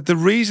and said the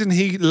reason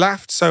he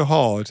laughed so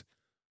hard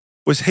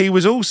was he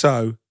was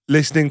also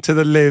listening to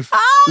the Live,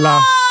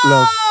 Laugh,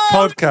 Love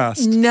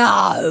podcast.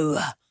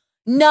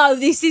 No,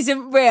 this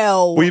isn't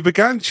real. We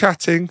began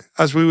chatting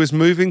as we was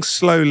moving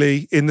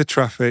slowly in the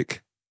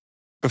traffic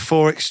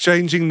before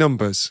exchanging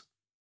numbers.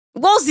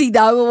 Was he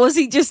though, or was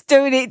he just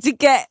doing it to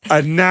get...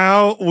 And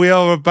now we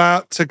are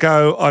about to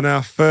go on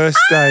our first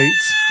date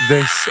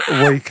this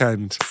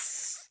weekend.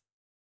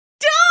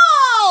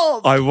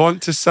 I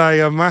want to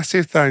say a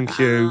massive thank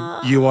you.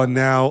 You are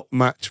now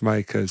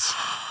matchmakers.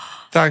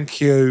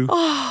 Thank you,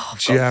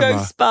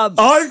 Gemma.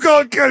 I've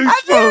got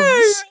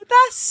goosebumps.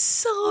 That's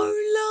so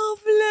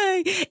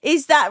lovely.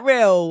 Is that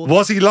real?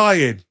 Was he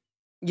lying?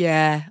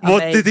 Yeah.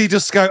 Did he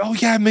just go, oh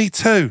yeah, me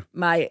too?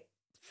 Mate,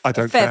 I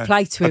don't care. Fair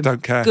play to him. I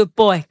don't care. Good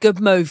boy, good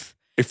move.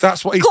 If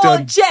that's what he's Go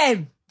done. on,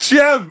 Gem.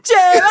 Gem.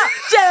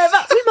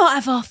 We might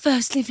have our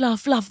first Live,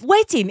 Laugh, Love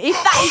wedding. If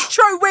that is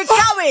true, we're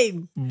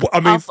going. I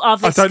mean,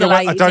 I've I don't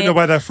know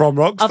where they're from,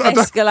 Rox. I've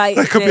escalated.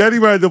 They could be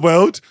anywhere in the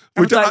world.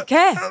 I don't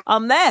care.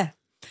 I'm there.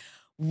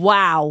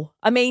 Wow.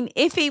 I mean,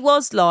 if he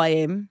was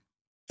lying.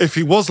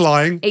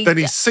 Then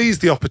he seized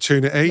the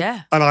opportunity.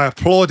 Yeah. And I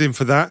applaud him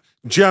for that.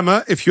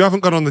 Gemma, if you haven't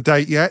gone on the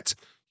date yet,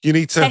 you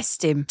need to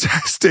test him.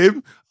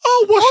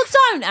 Oh,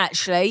 don't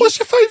actually. What's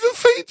your favourite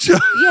feature?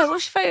 Yeah,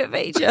 what's your favourite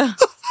feature?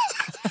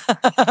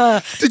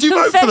 Did you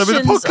vote for them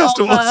in a podcast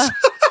awards?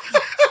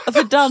 Of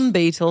a dung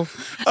beetle.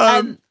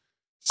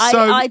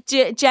 I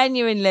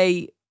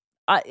genuinely,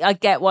 I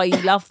get why you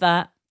love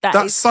that.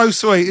 That's so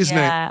sweet, isn't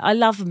it? Yeah, I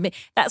love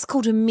that's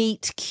called a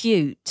meet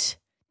cute.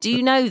 Do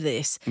you know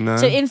this? No.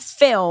 So in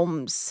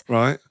films,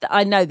 right?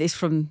 I know this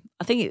from,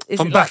 I think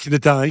it's from back in the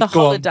day, The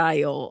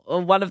Holiday or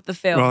one of the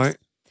films. Right.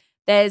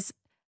 There's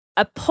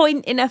a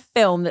point in a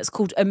film that's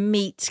called a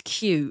meet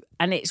cute,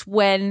 and it's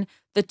when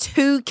the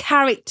two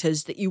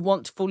characters that you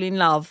want to fall in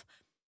love.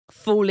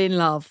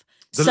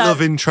 The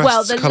love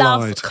interests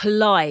love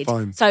collide.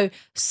 Fine. So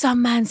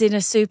some man's in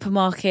a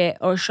supermarket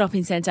or a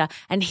shopping centre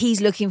and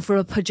he's looking for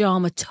a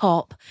pyjama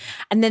top.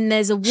 And then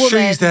there's a woman.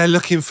 She's there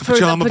looking for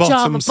pyjama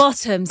bottoms.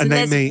 And they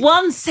there's meet.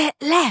 one set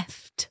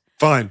left.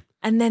 Fine.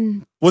 And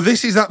then. Well,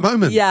 this is that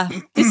moment. Yeah.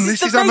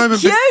 This is that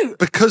moment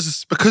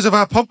because of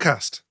our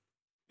podcast.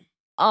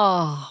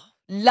 Oh,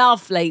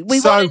 lovely.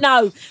 We want to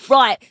know.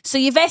 Right. So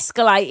you've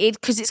escalated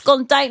because it's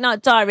gone date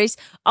night diaries.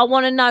 I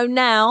want to know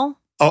now.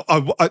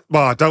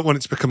 I don't want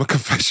it to become a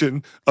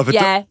confession of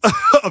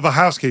of a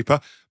housekeeper,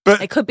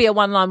 but It could be a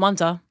one-line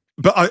wonder.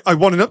 But I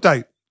want an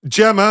update.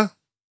 Gemma,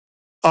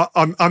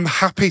 I'm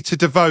happy to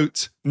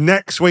devote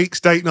next week's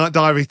Date Night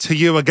Diary to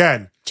you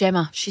again.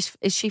 Gemma,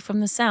 is she from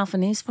the south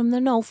and he's from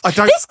the north? I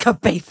don't- This could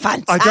be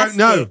fantastic. I don't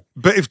know.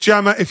 But if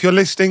Gemma, if you're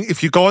listening,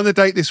 if you go on the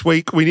date this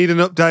week, we need an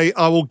update.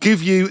 I will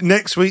give you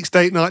next week's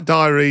Date Night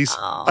Diaries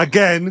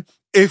again.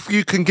 If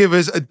you can give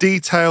us a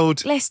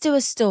detailed... Let's do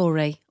a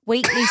story.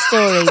 Weekly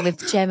story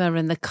with Gemma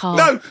and the car.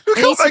 No, we We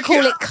can't need to make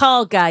call it- it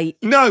Cargate.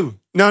 No.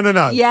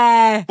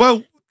 Yeah.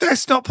 Well,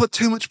 let's not put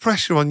too much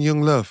pressure on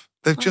young love.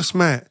 They've just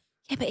met.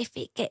 Yeah, but if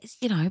it gets,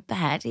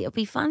 bad, it'll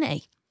be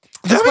funny.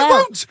 No, As it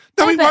won't.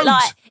 No, it but won't.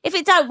 like, if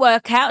it don't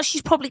work out,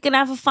 she's probably going to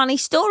have a funny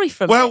story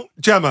from it. Well,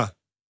 Gemma,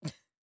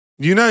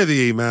 you know the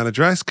email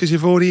address because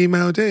you've already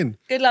emailed in.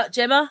 Good luck,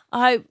 Gemma.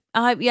 I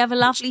hope you have a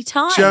lovely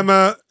time.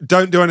 Gemma,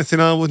 don't do anything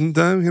I wouldn't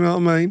do, you know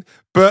what I mean?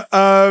 But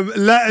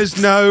let us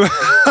know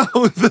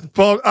how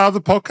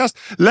the podcast,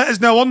 let us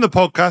know on the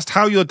podcast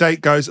how your date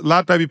goes,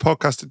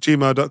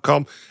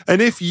 ladbabypodcast@gmail.com.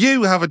 And if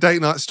you have a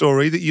date night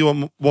story that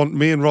you want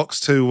me and Rox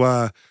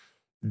to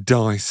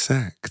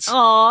dissect,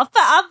 Oh,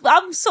 but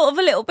I'm sort of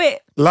a little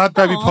bit...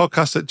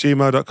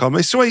 ladbabypodcast@gmail.com.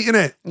 It's sweet, isn't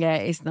it? Yeah,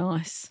 it's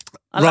nice.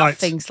 I Right. love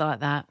things like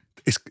that.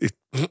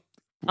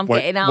 I'm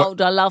Wait, getting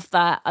old. I love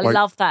that. I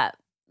love that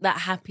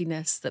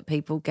happiness that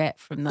people get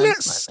from those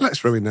moments.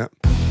 Let's ruin that.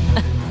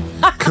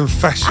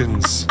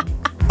 Confessions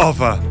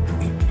of a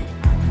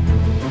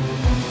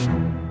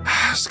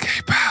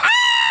housekeeper.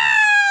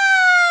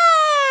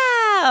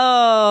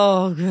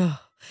 Oh, God.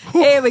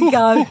 Here we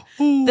go.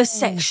 The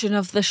section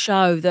of the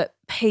show that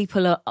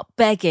people are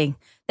begging.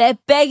 They're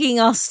begging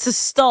us to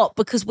stop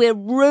because we're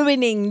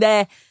ruining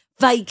their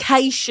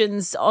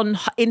vacations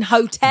in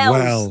hotels.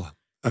 Well,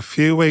 a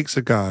few weeks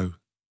ago,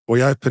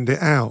 we opened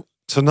it out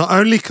to not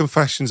only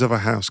Confessions of a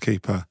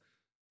Housekeeper,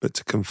 but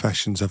to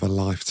Confessions of a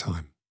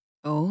Lifetime.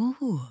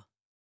 Oh.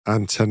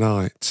 And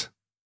tonight,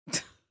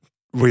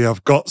 we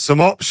have got some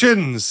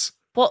options.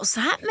 What's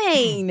that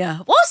mean?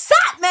 What's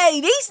that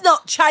mean? He's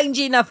not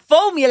changing a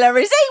formula,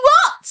 is he?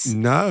 What?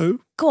 No.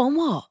 Go on,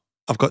 what?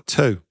 I've got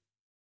two.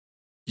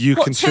 You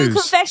can two choose.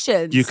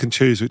 confessions? You can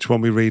choose which one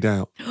we read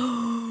out.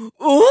 Ooh!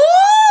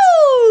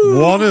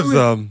 One of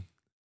them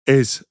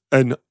is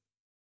an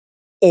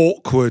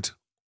awkward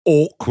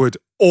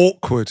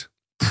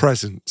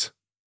present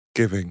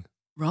giving.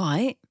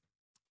 Right.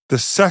 The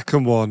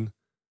second one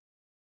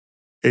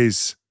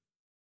is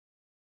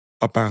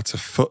about a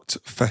foot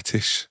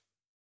fetish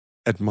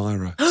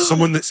admirer.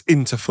 Someone that's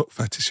into foot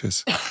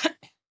fetishes.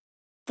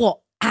 What?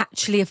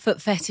 Actually a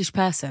foot fetish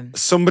person?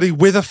 Somebody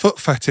with a foot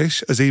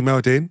fetish has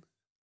emailed in,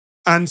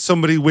 and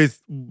somebody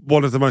with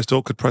one of the most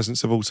awkward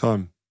presents of all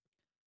time.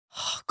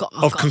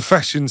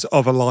 Confessions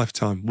of a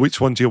Lifetime. Which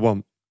one do you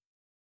want?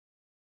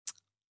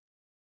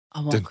 I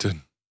want... Dun,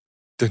 dun,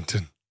 dun,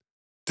 dun,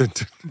 dun,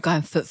 dun. I'm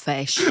going foot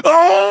fetish.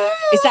 Oh!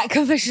 Is that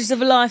Confessions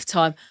of a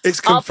Lifetime? It's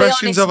I'll be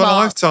Confessions honest, of a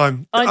Mark,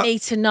 Lifetime. I need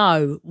to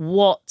know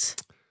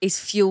what is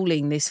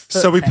fueling this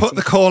foot So we fetish. put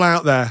the call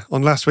out there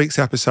on last week's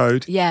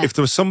episode. Yeah. If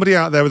there was somebody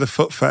out there with a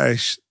foot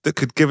fetish that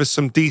could give us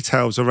some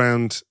details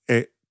around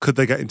it, could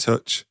they get in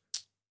touch?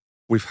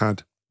 We've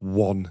had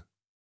one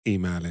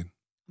email in.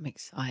 I'm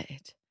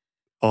excited.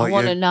 Are I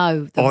want to you?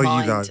 know the Are you,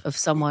 mind though? of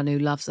someone who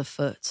loves a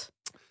foot.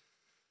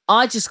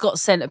 I just got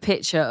sent a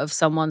picture of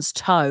someone's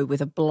toe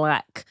with a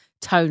black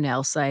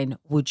toenail saying,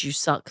 "Would you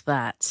suck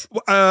that?"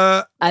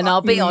 And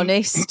I'll be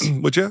honest,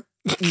 Would you?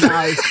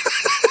 no.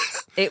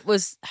 It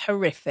was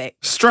horrific.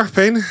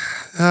 Strapping.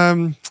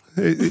 Yeah.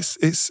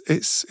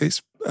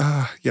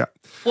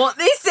 What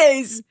this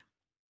is?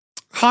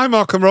 Hi,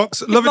 Mark and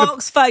Rox. Loving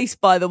Mark's face,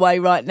 by the way,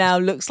 right now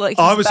looks like he's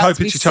I was about to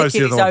hoping be she chose sick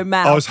the in other his one. own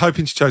mouth. I was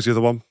hoping she chose the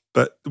other one,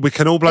 but we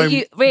can all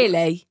blame.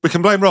 Really? We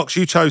can blame Rox.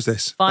 You chose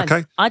this. Fine.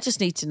 Okay. I just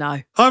need to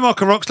know. Hi, Mark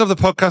and Rox. Love the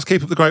podcast.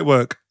 Keep up the great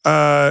work.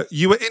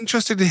 You were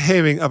interested in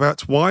hearing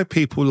about why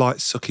people like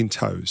sucking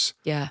toes.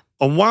 Yeah.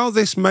 And while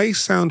this may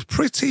sound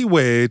pretty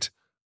weird,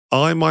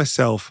 I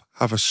myself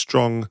have a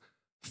strong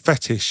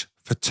fetish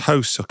for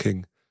toe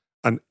sucking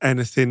and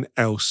anything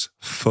else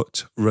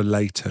foot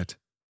related.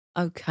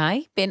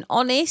 Okay. Being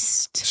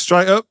honest.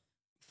 Straight up.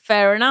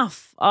 Fair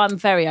enough. I'm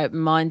very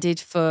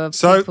open-minded for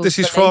So people's this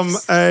is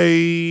beliefs. from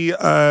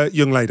a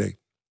young lady.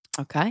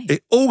 Okay.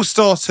 It all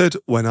started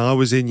when I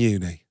was in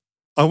uni.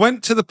 I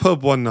went to the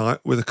pub one night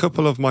with a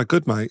couple of my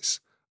good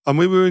mates and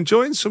we were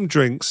enjoying some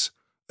drinks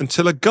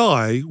until a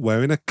guy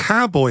wearing a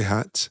cowboy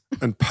hat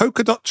and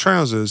polka dot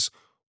trousers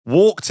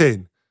walked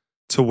in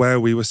to where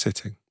we were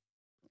sitting.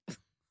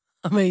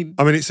 I mean,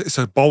 It's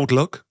a bold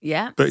look,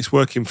 yeah. but it's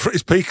working for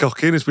it's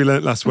peacocking, as we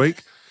learnt last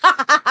week.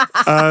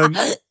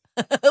 Was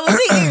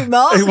it you,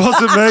 Mark?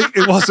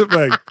 It wasn't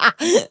me.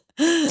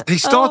 He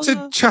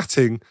started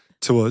chatting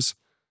to us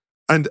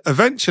and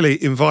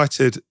eventually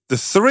invited the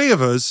three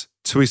of us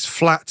to his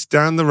flat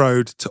down the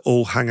road to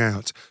all hang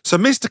out. So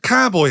Mr.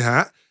 Cowboy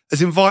Hat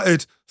has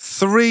invited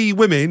three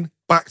women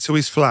back to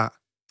his flat.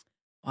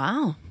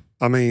 Wow.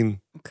 I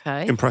mean,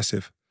 Okay.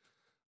 impressive.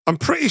 I'm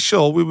pretty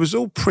sure we was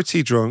all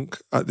pretty drunk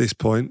at this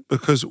point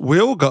because we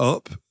all got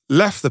up,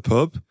 left the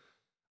pub,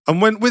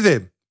 and went with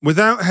him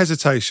without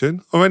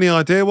hesitation or any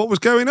idea what was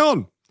going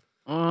on.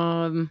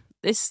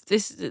 This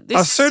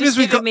as soon as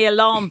we giving got me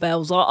alarm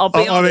bells. I'll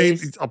be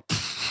honest.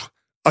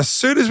 As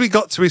soon as we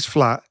got to his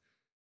flat,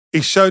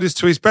 he showed us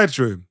to his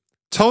bedroom,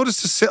 told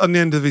us to sit on the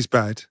end of his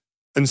bed,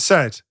 and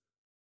said,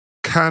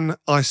 "Can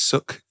I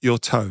suck your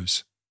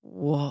toes?"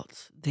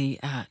 What the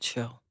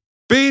actual?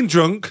 Being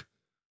drunk,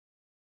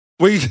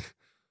 we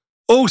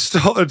all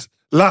started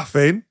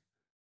laughing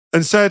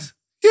and said,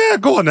 "Yeah,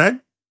 go on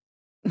then."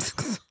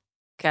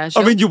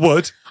 Casual. I mean, you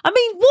would. I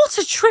mean, what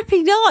a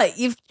trippy night.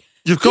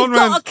 You've gone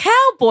round got a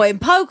cowboy in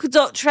polka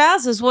dot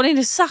trousers wanting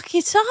to suck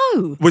your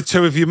toe. with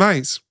two of your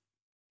mates.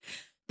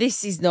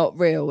 This is not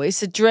real.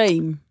 It's a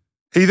dream.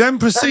 He then A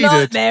proceeded.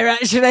 nightmare,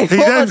 actually.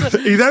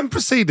 He then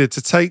proceeded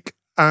to take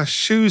our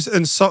shoes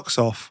and socks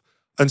off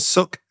and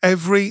suck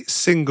every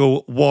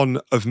single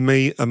one of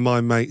me and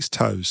my mate's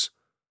toes.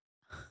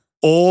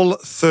 All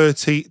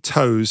 30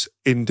 toes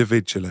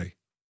individually.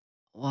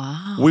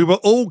 Wow. We were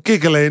all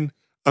giggling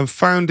and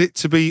found it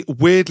to be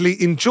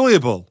weirdly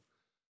enjoyable.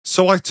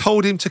 So I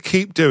told him to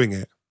keep doing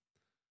it.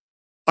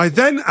 I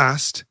then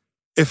asked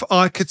if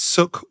I could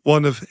suck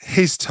one of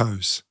his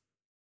toes,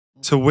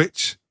 to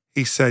which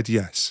he said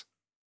yes.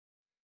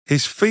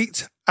 His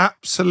feet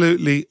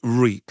absolutely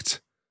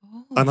reeked,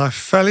 and I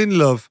fell in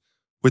love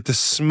with the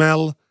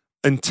smell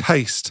and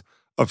taste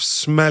of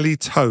smelly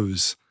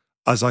toes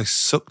as I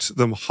sucked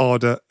them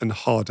harder and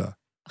harder.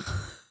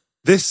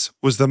 This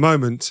was the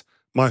moment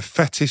my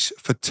fetish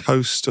for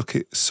toe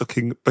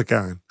sucking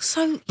began.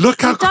 So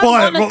look how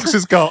quiet Rox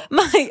has got.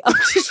 Mate, I'm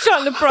just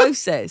trying to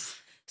process.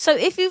 So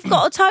if you've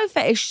got a toe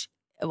fetish,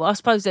 well, I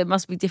suppose there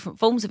must be different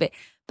forms of it,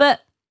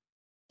 but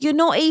you're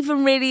not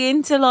even really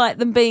into like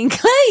them being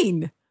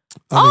clean.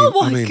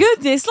 I mean,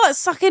 goodness, like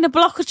sucking a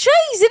block of cheese,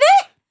 isn't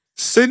it?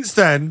 Since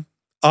then,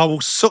 I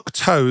will suck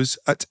toes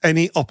at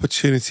any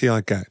opportunity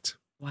I get.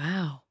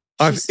 Wow.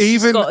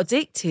 She's got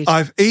addicted.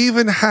 I've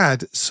even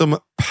had some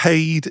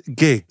paid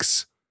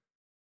gigs,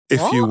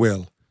 if you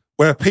will,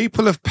 where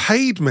people have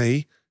paid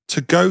me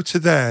to go to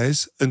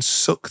theirs and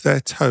suck their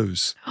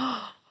toes.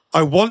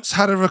 I once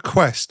had a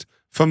request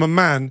from a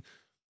man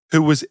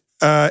who was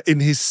in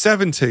his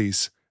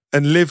 70s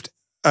and lived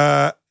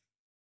in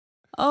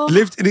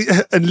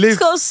He's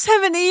got a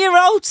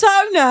 70-year-old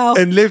toe now.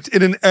 And lived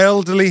in an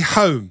elderly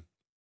home.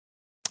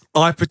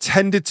 I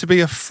pretended to be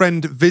a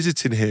friend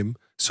visiting him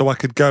so I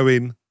could go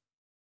in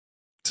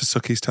to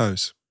suck his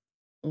toes.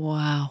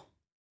 Wow.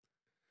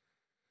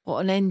 What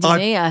an ending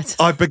he had.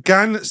 I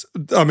began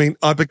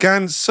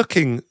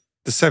sucking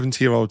the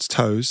 70-year-old's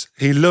toes.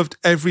 He loved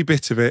every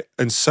bit of it,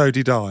 and so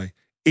did I,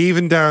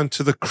 even down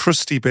to the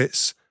crusty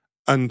bits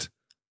and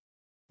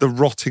the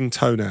rotting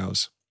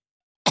toenails.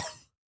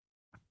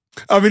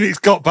 I mean, it's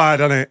got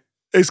bad, hasn't it?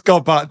 It's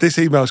got bad. This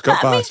email's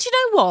got bad. I mean, do you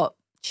know what?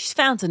 She's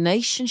found a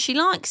niche and she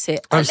likes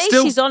it. At least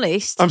she's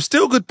honest. I'm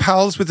still good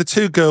pals with the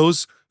two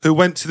girls who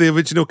went to the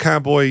original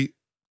Cowboy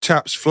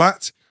chap's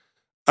flat.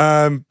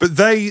 But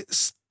they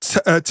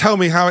tell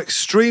me how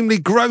extremely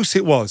gross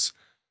it was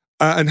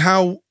and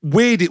how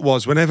weird it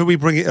was whenever we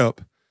bring it up.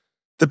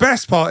 The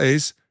best part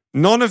is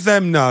none of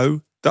them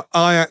know that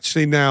I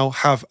actually now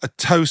have a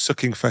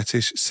toe-sucking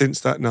fetish since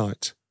that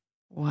night.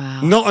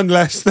 Wow. Not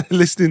unless they're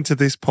listening to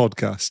this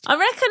podcast. I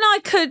reckon I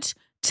could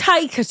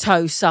take a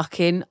toe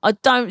sucking. I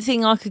don't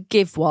think I could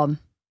give one.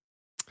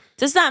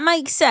 Does that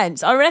make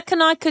sense? I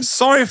reckon I could.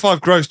 Sorry if I've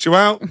grossed you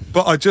out,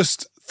 but I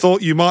just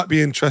thought you might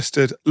be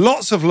interested.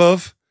 Lots of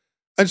love.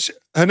 And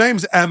her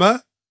name's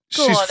Emma.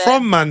 She's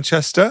from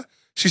Manchester.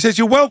 She says,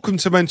 "You're welcome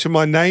to mention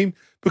my name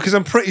because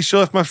I'm pretty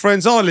sure if my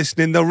friends are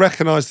listening, they'll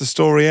recognise the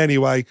story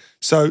anyway.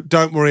 So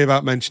don't worry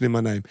about mentioning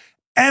my name."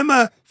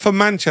 Emma from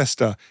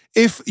Manchester.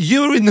 If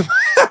you're in the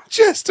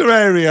Manchester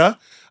area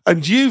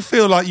and you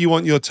feel like you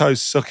want your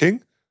toes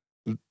sucking,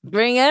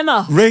 ring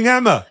Emma. Ring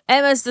Emma.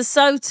 Emma's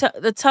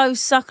the toe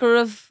sucker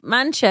of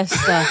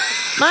Manchester.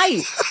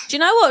 Mate, do you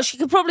know what? She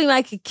could probably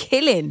make a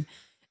killing.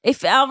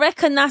 I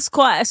reckon that's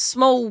quite a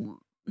small...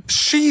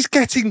 She's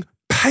getting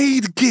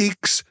paid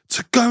gigs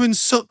to go and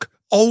suck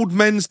old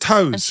men's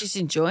toes. And she's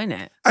enjoying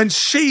it. And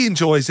she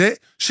enjoys it.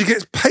 She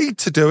gets paid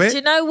to do it. Do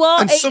you know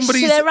what? And Each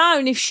to their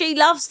own. If she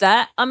loves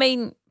that, I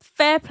mean,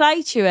 fair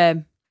play to you,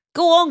 Em.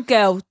 Go on,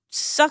 girl.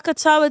 Suck a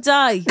toe a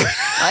day.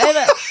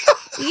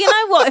 You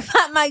know what? If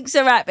that makes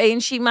her happy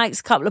and she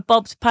makes a couple of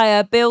bob to pay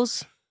her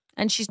bills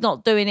and she's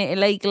not doing it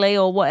illegally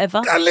or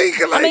whatever.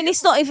 Illegally? I mean,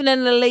 it's not even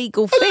an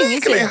illegal thing,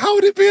 illegally? is it? How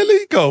would it be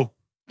illegal?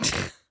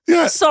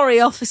 Yeah. Sorry,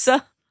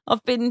 officer.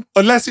 I've been...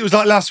 Unless it was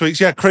like last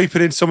week's,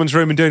 creeping in someone's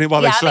room and doing it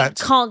while they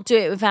slept. I can't do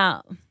it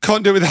without...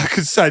 Can't do it without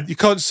consent. You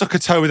can't suck a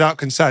toe without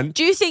consent.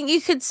 Do you think you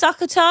could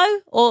suck a toe?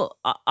 Or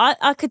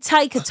I could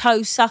take a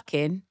toe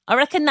sucking. I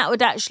reckon that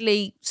would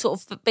actually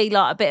sort of be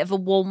like a bit of a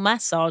warm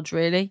massage,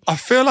 really. I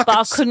feel like... But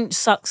I couldn't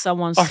suck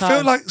someone's toe. I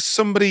feel like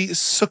somebody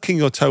sucking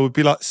your toe would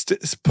be like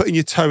putting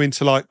your toe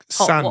into like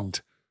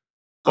sand.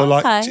 Or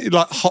Okay.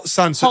 like hot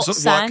sand. So Hot it's sort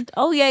of sand.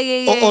 like,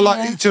 yeah. or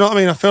like, do you know what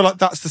I mean? I feel like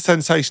that's the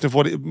sensation of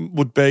what it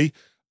would be.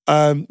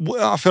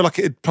 I feel like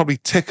it'd probably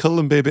tickle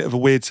and be a bit of a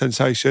weird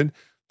sensation.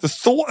 The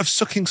thought of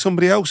sucking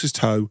somebody else's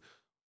toe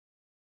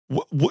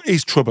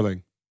is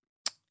troubling.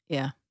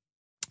 Yeah.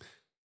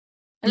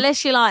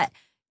 Unless you're like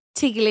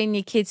tickling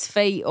your kid's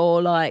feet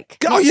or like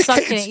your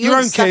sucking kids, it. You your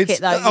don't own suck kids.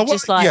 it though. You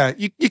just like yeah,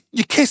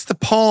 you kiss the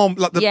palm,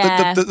 like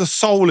the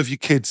sole of your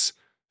kids'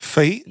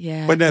 feet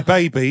when they're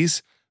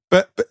babies.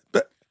 But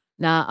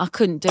nah, I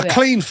couldn't do a it.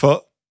 clean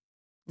foot.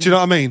 Do you know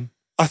what I mean?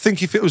 I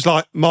think if it was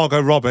like Margot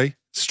Robbie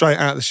straight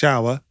out of the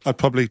shower, I'd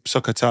probably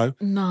suck her toe.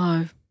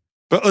 No.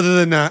 But other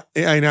than that,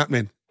 it ain't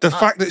happening. The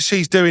fact that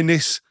she's doing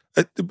this,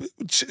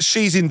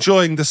 she's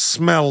enjoying the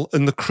smell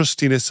and the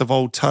crustiness of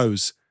old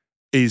toes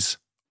is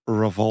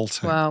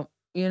revolting. Well,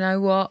 you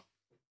know what?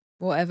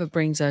 Whatever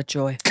brings her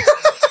joy.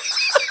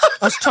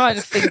 I was trying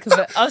to think of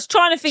it. She was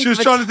trying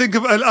to think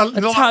of a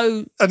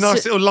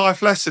nice little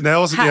life lesson there,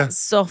 wasn't you?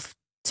 Hats off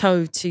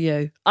toe to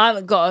you. I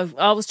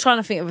was trying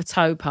to think of a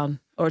toe pun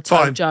or a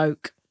toe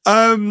joke.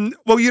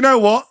 Well, you know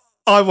what?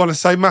 I want to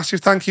say massive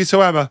thank you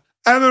to Emma.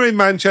 Emma in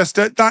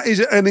Manchester, that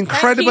is an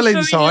incredible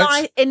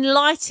insight.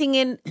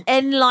 Enlightening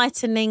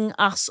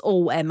us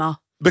all, Emma.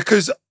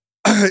 Because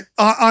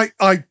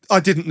I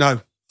didn't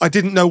know. I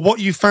didn't know what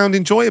you found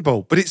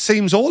enjoyable, but it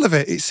seems all of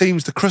it. It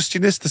seems the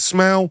crustiness, the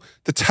smell,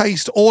 the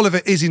taste, all of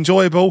it is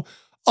enjoyable.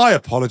 I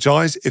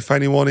apologise if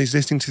anyone is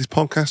listening to this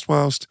podcast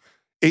whilst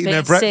eating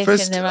their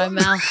breakfast. Sick in their own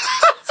mouth.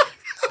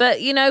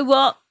 But you know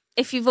what?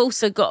 If you've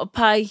also got to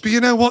pay. But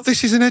you know what?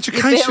 This is an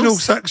educational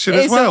section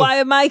as well. It's a way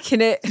of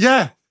making it.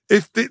 Yeah.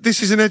 If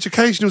this is an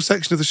educational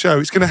section of the show,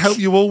 it's going to help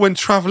you all when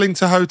travelling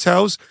to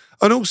hotels.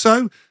 And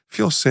also, if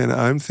you're sitting at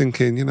home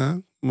thinking, you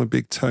know, my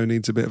big toe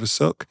needs a bit of a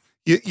suck,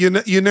 you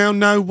now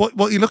know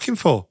what you're looking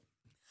for.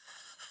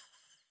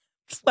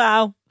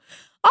 Wow.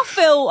 I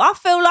feel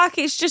like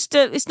it's just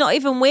it's not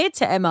even weird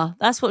to Emma.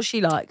 That's what she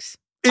likes.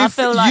 If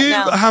you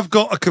have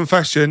got a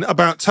confession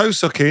about toe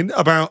sucking,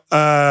 about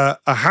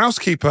a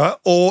housekeeper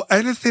or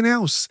anything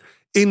else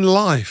in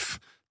life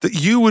that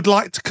you would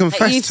like to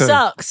confess you've to.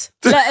 sucked.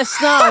 Let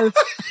us know.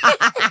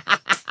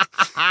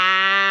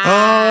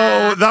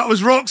 Oh, that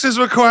was Rox's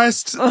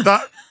request.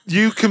 That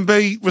you can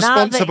be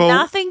responsible.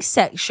 Nothing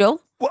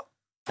sexual. What?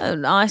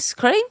 An ice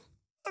cream.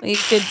 You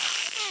could,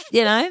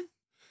 you know.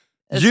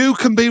 You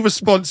can be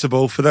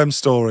responsible for them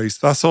stories.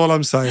 That's all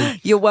I'm saying.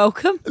 You're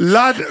welcome.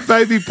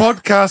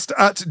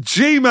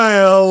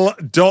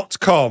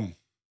 ladbabypodcast@gmail.com.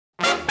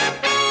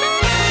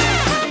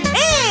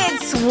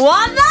 It's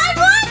One Night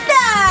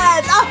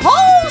Wonders! A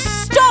whole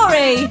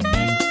story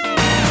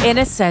in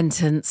a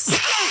sentence.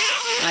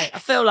 I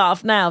feel like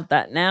I've nailed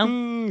that now.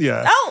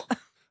 Yeah. Oh!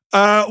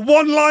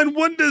 One-line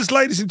wonders,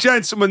 ladies and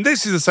gentlemen.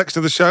 This is a section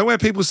of the show where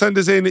people send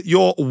us in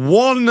your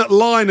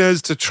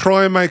one-liners to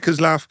try and make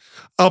us laugh.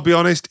 I'll be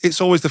honest, it's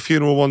always the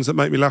funeral ones that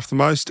make me laugh the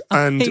most.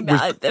 And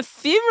the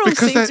funerals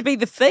seem to be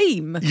the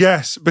theme.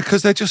 Yes,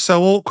 because they're just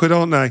so awkward,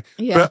 aren't they?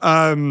 Yeah.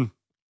 But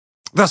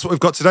that's what we've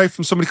got today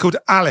from somebody called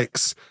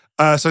Alex.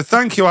 So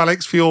thank you,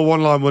 Alex, for your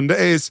one-line wonder.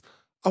 I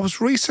was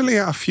recently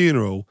at a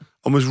funeral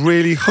and was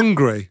really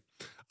hungry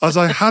as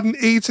I hadn't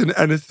eaten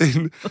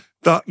anything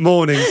that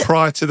morning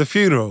prior to the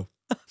funeral.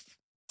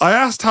 I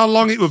asked how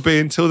long it would be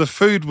until the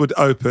food would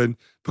open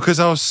because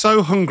I was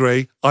so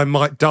hungry I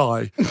might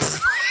die. At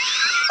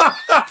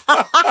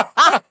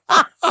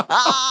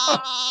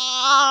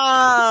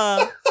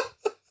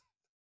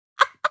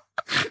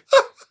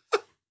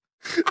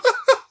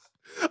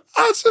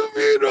a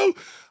funeral,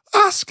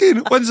 asking,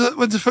 when's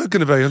the food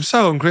going to be? I'm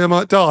so hungry I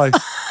might die.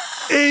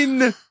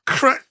 I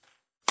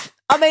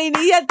mean,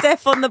 he had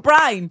death on the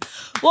brain.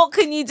 What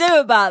can you do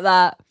about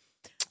that?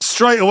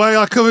 Straight away,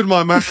 I covered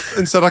my mouth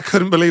and said I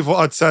couldn't believe what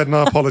I'd said and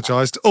I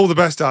apologised. All the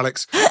best,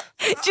 Alex. Do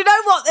you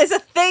know what? There's a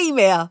theme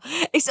here.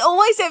 It's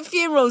always at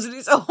funerals and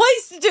it's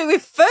always to do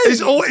with food.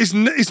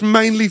 It's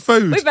mainly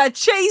food. We've had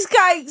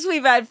cheesecakes,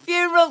 we've had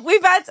funerals,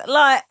 we've had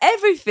like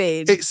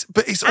everything. It's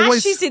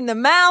always ashes in the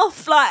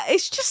mouth. Like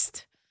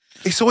it's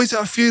always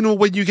at a funeral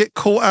when you get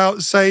caught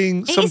out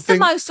saying something. It's the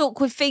most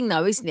awkward thing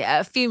though, isn't it? At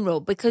a funeral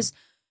because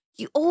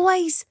you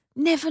always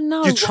never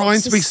know. You're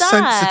trying to be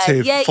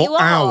sensitive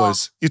for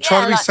hours. You're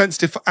trying to be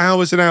sensitive for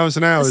hours and hours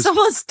and hours.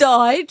 Someone's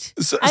died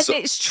and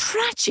it's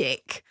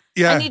tragic.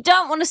 Yeah. And you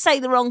don't want to say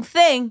the wrong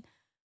thing,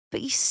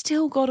 but you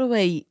still got to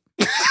eat.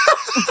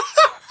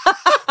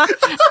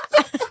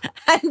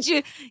 And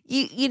you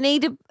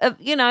need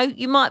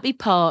you might be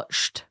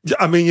parched.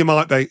 I mean, you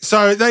might be.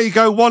 So there you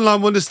go.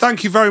 One-line wonders.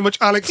 Thank you very much,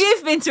 Alex. If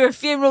you've been to a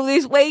funeral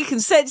this week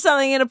and said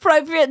something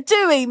inappropriate,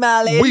 do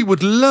email in. We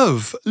would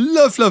love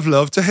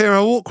to hear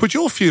how awkward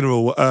your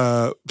funeral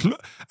attendance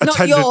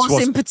not yours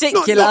was. In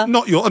particular.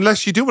 Not yours,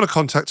 unless you do want to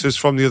contact us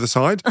from the other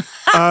side.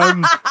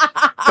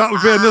 That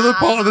would be another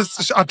part of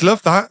this. I'd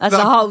love that. That's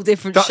a whole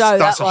different show.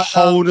 That's a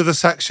whole other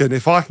section.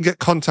 If I can get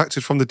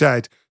contacted from the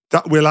dead,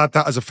 we'll add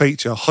that as a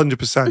feature,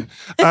 100%.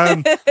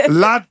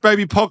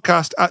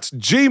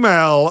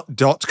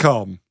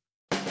 ladbabypodcast@gmail.com.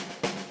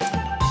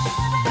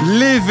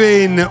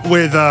 Living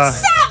with a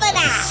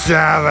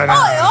 7. Oi, oi!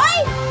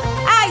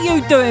 How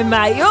you doing,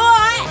 mate? You all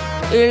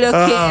right? You're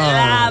looking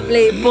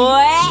lovely,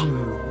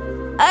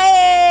 boy.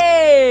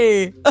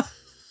 Hey!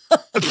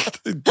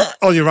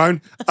 On your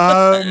own.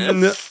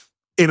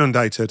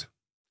 Inundated.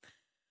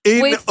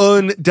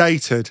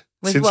 Inundated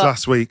With since what?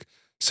 last week.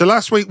 So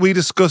last week we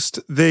discussed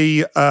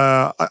the,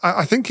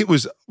 I think it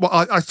was, well,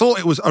 I thought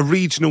it was a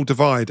regional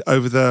divide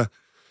over the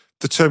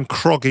term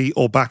croggy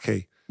or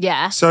backy.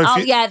 Yeah. So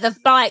if you- the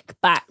bike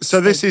back. So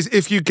this is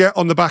if you get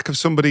on the back of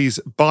somebody's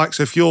bike.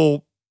 So if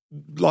you're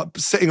like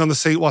sitting on the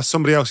seat while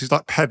somebody else is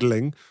like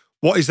pedalling,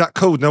 what is that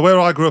called? Now, where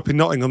I grew up in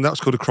Nottingham, that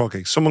was called a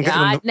croggy. Someone getting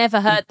on I'd never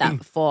heard that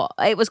before.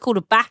 It was called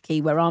a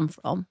backy where I'm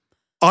from.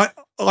 I've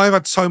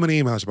had so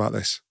many emails about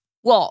this.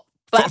 What?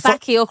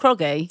 Backy or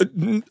croggy?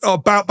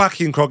 About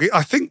backy and croggy.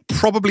 I think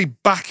probably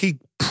backy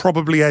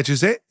probably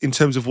edges it in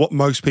terms of what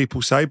most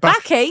people say.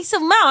 Backy? So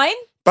mine?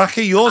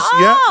 Backy, yours?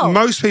 Oh. Yeah.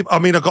 Most people, I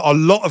mean, I got a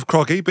lot of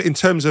croggy, but in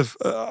terms of,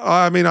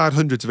 I had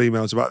hundreds of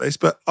emails about this,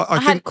 but I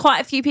had think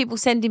quite a few people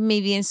sending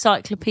me the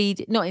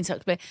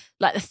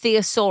like the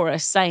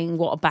thesaurus saying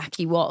what a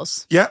backy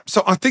was. yeah.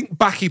 So I think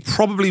backy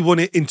probably won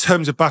it in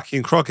terms of backy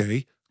and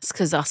croggy. It's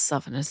because us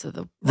Southerners are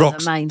the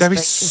Rocks. main There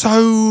is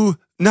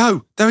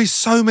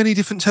so many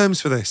different terms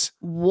for this.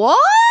 What?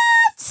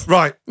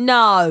 Right.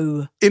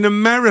 No. In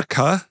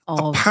America,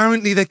 Oh.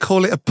 apparently they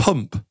call it a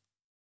pump.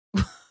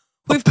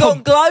 We've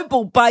pump. gone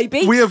global,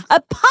 baby. We have-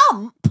 a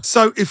pump.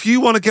 So if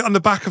you want to get on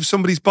the back of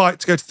somebody's bike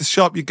to go to the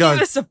shop, you go,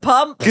 Give us a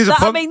pump. Give us a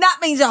pump. I mean, that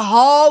means a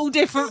whole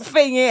different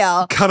thing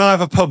here. can I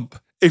have a pump?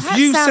 If That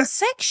you sounds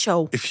said,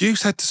 sexual. if you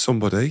said to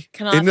somebody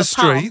Can I in have the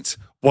a pump? street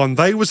one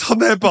day was on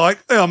their bike,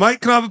 hey mate,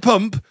 can I have a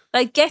pump?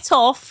 They get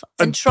off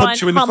and And try punch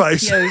and you in the pump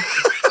face. you.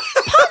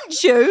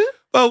 Punch you?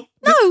 Well,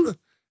 No.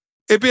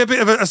 it'd be a bit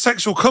of a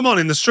sexual come on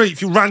in the street.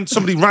 If you ran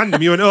somebody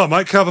random, you went, oh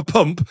mate, can I have a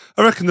pump?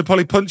 I reckon they'd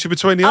probably punch you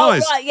between the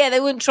eyes. Right, yeah, they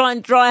wouldn't try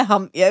and dry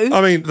hump you.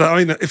 I mean,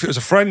 if it was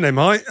a friend, they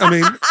might. I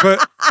mean,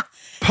 but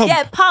pump.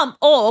 Yeah, pump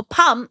or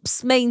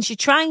pumps means your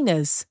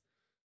trainers.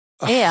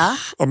 Yeah.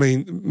 I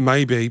mean,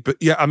 maybe, but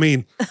yeah, I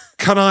mean,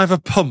 can I have a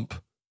pump?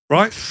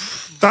 Right?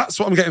 That's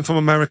what I'm getting from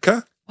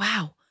America.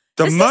 Wow.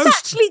 The Has most this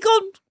actually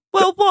gone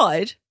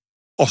worldwide?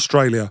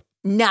 Australia.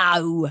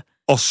 No.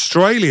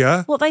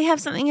 Australia, What, they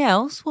have something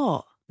else?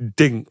 What?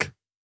 dink.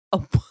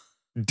 Oh,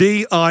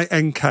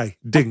 D-I-N-K.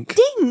 Dink.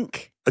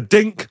 dink. A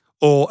dink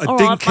or a All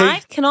right, dinky.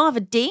 mate. Can I have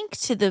a dink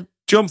to the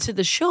Jump.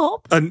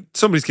 shop? And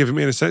somebody's giving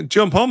me in a sentence,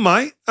 jump on,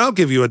 mate. I'll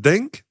give you a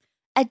dink.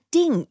 A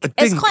dink. A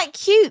It's dink. quite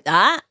cute,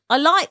 that. I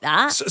like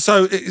that.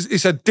 So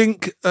it's a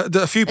dink.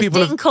 A few A people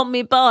have dink on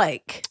my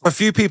bike.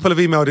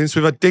 emailed in. So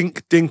we've had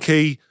dink,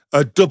 dinky,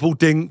 a double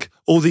dink.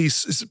 All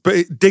these,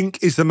 but dink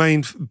is the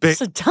main bit.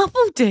 It's a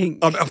double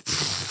dink.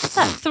 Is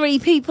that 3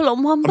 people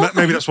on one bike?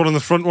 Maybe that's one on the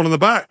front, one on the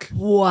back.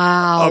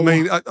 Wow. I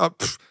mean,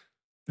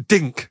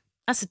 dink.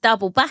 That's a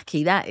double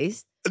backy, that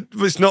is.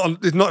 It's not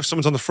if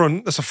someone's on the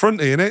front. That's a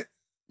fronty, isn't it?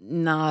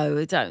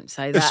 No, don't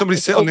say that. If somebody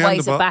It's sit on the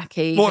always a handlebar,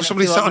 backy. what even if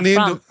somebody you're sat on the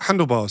front.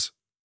 handlebars?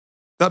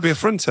 That'd be a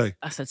fronty.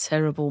 That's a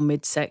terrible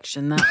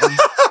midsection, that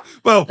one.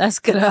 Well, That's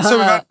going to hurt. so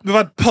we've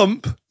had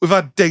pump, we've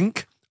had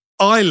dink,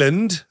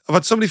 island. I've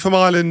had somebody from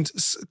Ireland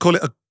call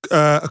it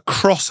a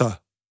crosser.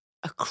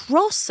 A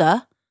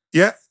crosser?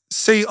 Yeah,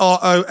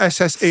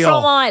 CROSSER.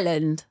 From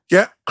Ireland?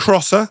 Yeah,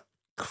 crosser.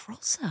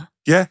 Crosser?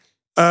 Yeah,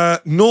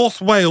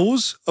 North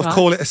Wales. I've Right.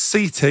 called it a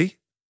seaty.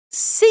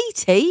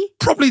 Seaty?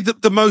 Probably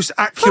the most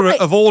accurate Probably-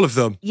 of all of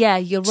them. Yeah,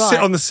 you're right. Sit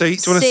on the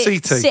seat. Do you want a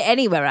seaty? Sit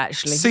anywhere,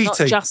 actually. Not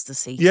Seaty. just a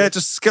seaty. Yeah, do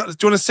you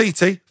want a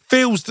seaty?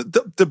 Feels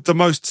the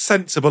most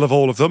sensible of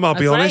all of them, I'll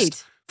be Agreed.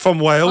 honest. From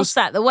What's Wales.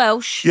 that? The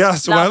Welsh? Yeah,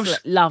 that's the Welsh.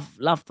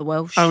 Love the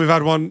Welsh. And we've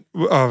had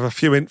a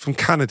few in from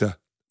Canada.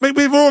 I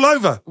mean, we're all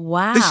over.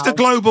 Wow. This is a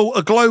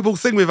global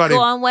thing we've had Go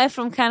in. on, we're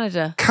from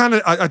Canada.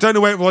 Canada, I don't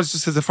know where it was,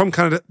 just says they're from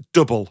Canada.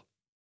 Double.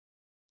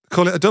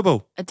 Call it a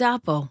double. A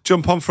double.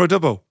 Jump on for a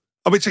double.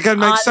 Which again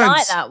makes I sense.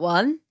 like that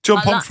one.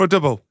 Jump I on like- for a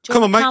double. Do you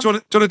Come on, wanna mate. Do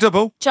you want a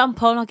double?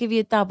 Jump on, I'll give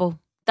you a double.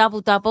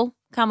 Double.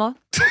 Come on.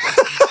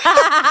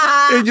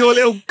 In your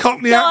little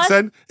Cockney Go on,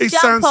 accent, it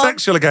jump sounds on,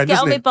 sexual again, Get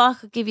doesn't on my it? bike,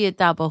 I'll give you a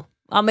double.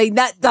 I mean,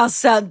 that does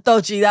sound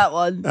dodgy, that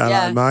one. Hello,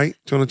 yeah. mate.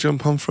 Do you want to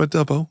jump on for a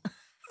double?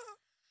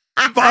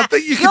 But I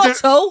think you You're could do.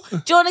 tall.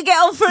 Do you want to get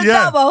on for a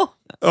Yeah. double?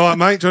 All right,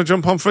 mate. Do you want to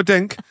jump on for a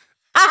dink?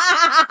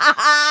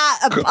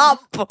 A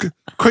pump.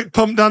 Quick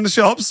pump down the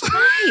shops.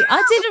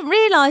 I didn't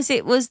realise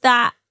it was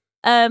that,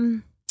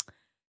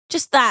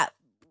 just that,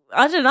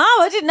 I don't know.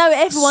 I didn't know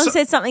everyone So-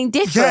 said something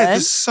different. Yeah,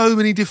 there's so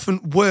many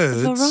different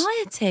words.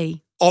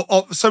 Variety.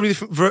 Of so many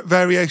different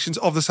variations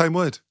of the same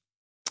word.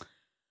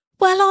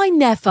 Well, I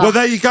never. Well,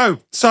 there you go.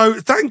 So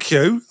thank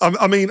you.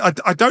 I mean,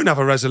 I don't have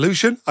a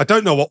resolution. I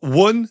don't know what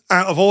won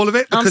out of all of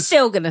it. I'm Because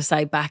still going to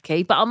say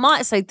backy, but I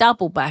might say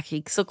double backy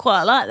because I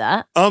quite like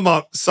that. I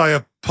might say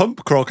a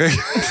pump croggy.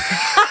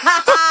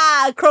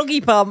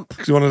 Croggy pump.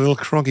 Because you want a little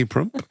croggy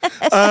pump.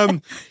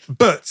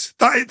 But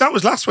that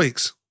was last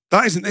week's.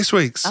 That isn't this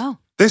week's. Oh.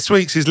 This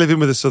week's is Living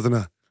with a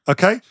Southerner.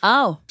 Okay?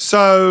 Oh.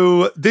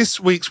 So this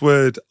week's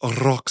word,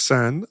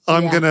 Roxanne,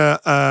 I'm Yeah. gonna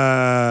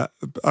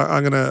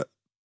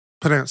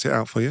pronounce it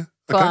out for you.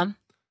 Go on.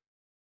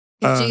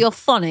 You do your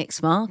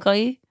phonics, Mark, are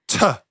you?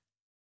 Task.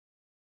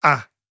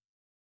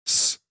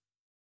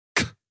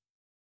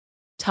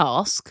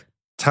 Task.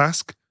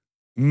 Task.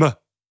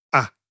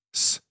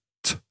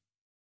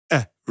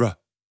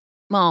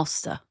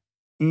 Master.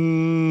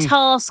 Mm,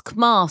 Task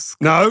mask.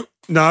 no.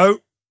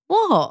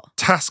 What?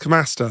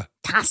 Taskmaster.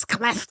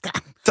 Taskmaster.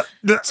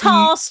 Task.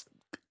 Task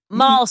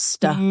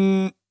master.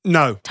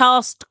 No.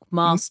 Task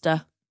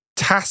master.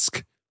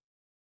 Task.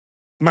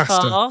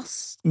 Master.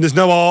 Task. There's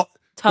no R.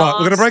 Right, we're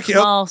going to break it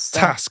up. Master.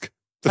 Task.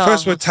 The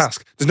first word,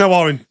 task. There's no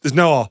R in. There's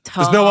no R.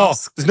 There's no R.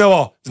 There's no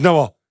R. There's no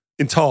R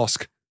in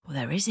task. Well,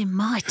 there is in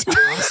my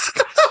task.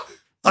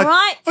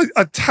 Right?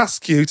 I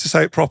task you to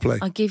say it properly.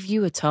 I give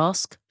you a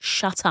task.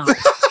 Shut up.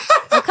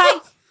 Okay?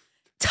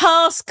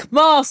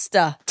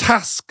 Taskmaster.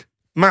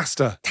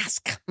 Taskmaster.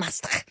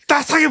 Taskmaster.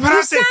 That's how you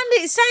pronounce it.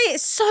 Say it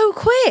so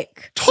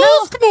quick.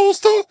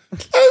 Taskmaster.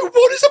 Oh,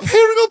 what is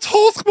appearing on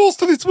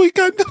Taskmaster this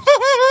weekend?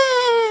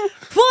 Why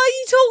are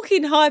you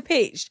talking high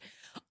pitched?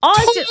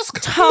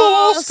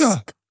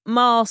 Taskmaster.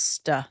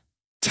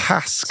 Taskmaster.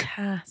 Task.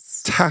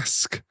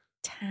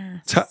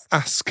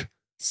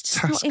 It's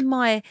just not in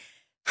my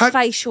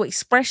facial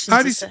expressions.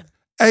 How do you say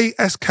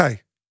ASK?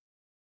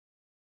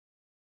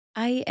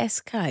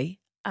 ASK?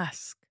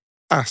 Ask.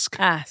 Ask.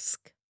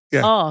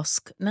 Yeah.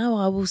 Ask. No,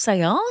 I will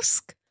say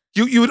ask.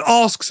 You would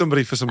ask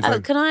somebody for something. Oh,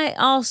 can I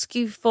ask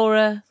you for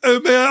a...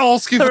 may I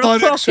ask you for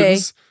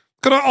directions?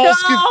 Can I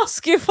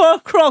ask you for a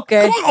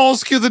croquet? Can I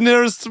ask you the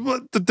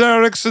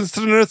directions to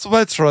the nearest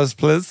waitress,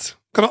 please?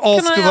 Can I ask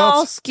you that? Can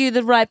I ask you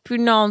the right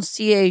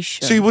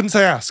pronunciation? So you wouldn't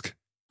say ask?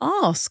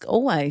 Ask,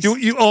 always.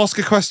 You ask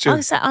a question?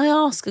 I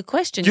ask a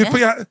question,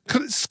 Put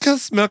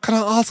excuse me, can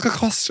I ask a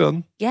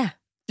question? Yeah.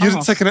 You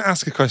didn't say, can I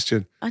ask a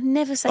question? I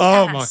never say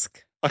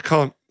ask. I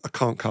can't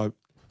cope.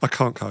 I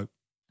can't cope.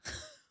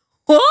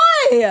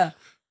 Why?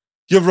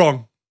 You're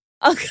wrong.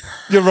 Okay.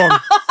 You're wrong.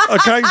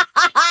 Okay?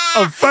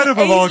 I'm fed up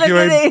of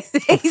arguing.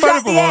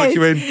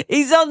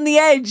 He's on the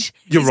edge.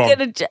 You're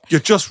wrong. You're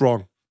just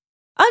wrong.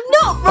 I'm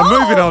not wrong.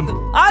 I'm moving on.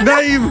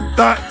 Name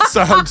that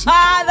sound.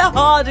 The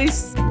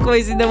hardest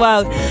quiz in the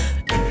world.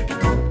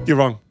 You're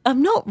wrong.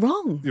 I'm not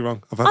wrong. You're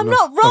wrong. I'm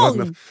not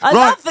wrong. I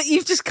love that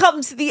you've just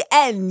come to the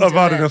end. I've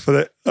had enough of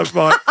it.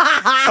 Right.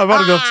 I've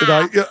had enough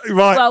today. Yeah,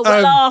 right. Well,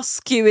 we'll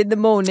ask you in the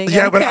morning.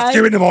 Yeah, okay? we'll ask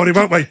you in the morning,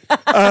 won't we?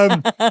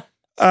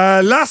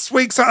 Last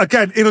week's,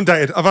 again,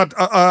 inundated.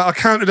 I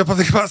counted up, I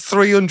think, about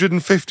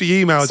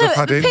 350 emails I've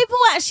had in. People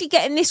actually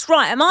getting this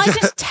right. Am I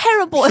just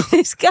terrible at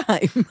this game?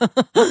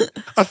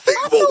 I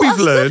think what we've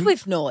learned,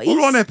 with noise.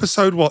 We're on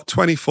episode,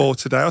 24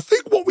 today. I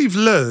think what we've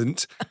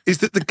learned is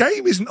that the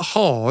game isn't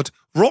hard.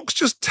 Rock's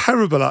just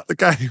terrible at the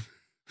game.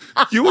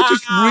 You are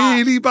just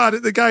really bad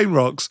at the game,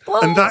 Rox.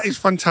 Well, and that is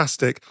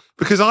fantastic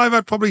because I've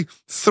had probably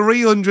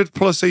 300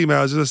 plus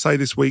emails, as I say,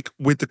 this week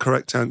with the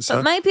correct answer.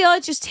 But maybe I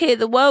just hear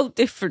the world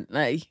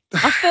differently.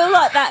 I feel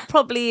like that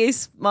probably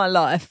is my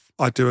life.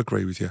 I do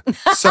agree with you.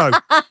 So,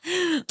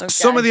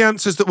 some of the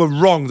answers that were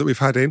wrong that we've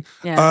had in,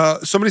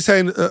 somebody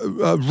saying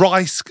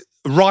rice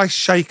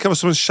shaker, or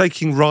someone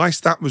shaking rice,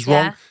 that was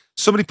wrong.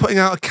 Somebody putting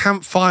out a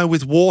campfire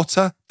with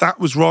water, that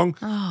was wrong.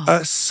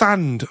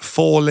 Sand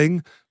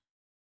falling.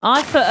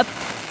 I put a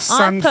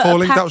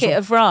packet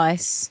of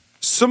rice.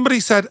 Somebody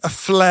said a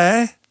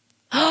flare.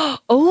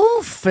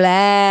 Oh,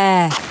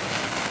 flare.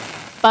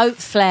 Boat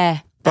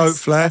flare. Boat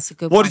flare. That's a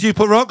good one. What did you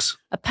put, Rox?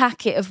 A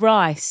packet of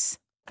rice.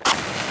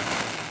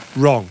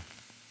 Wrong.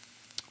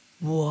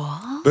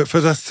 What? But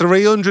for the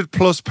 300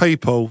 plus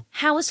people.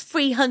 How has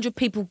 300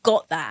 people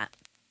got that?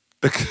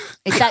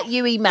 Is that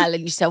you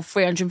emailing yourself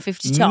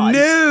 350 times?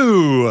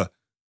 No.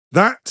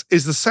 That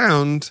is the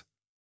sound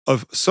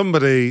of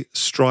somebody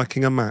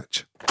striking a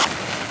match.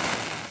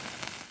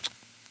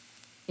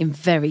 In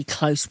very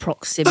close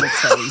proximity.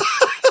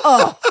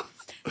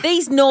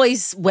 These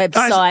noise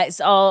websites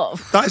are...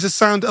 That is the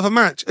sound of a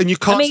match. And you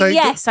can't say...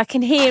 yes, I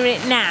can hear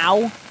it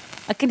now.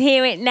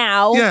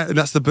 Yeah, and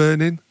that's the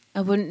burning.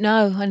 I wouldn't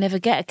know. I never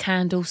get a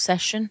candle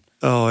session.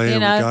 Oh, here we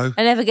go.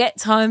 I never get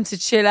time to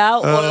chill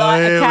out or light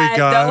a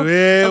candle.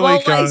 Here we go.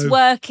 I'm always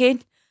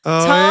working.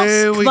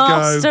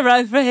 Taskmaster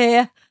over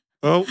here.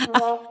 Oh,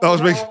 that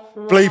was me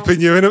bleeping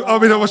you. I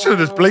mean, I should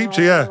have just bleeped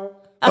you, yeah.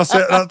 That's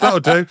it. That'll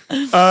do.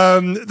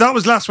 That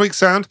was last week's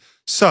sound.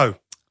 So,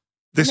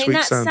 this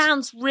week's sound. That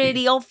sounds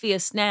really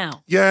obvious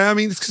now. Yeah, I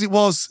mean, it's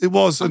because it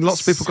was, and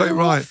lots of people got it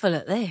right. I'm awful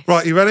at this.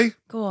 Right, you ready?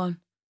 Go on.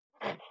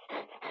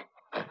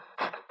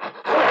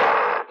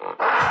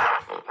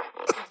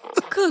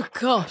 Good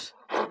God.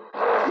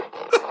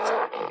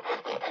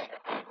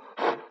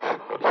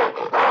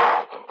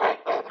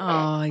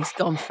 Oh, he's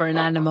gone for an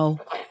animal.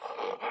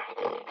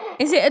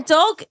 Is it a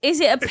dog? Is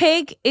it a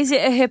pig? Is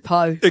it a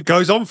hippo? It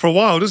goes on for a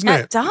while, doesn't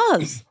it? It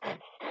does.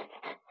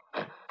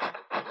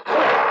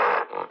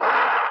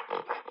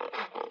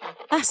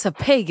 That's a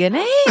pig, isn't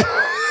it?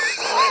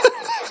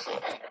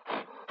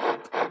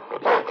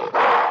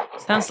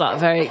 Sounds like a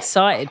very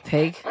excited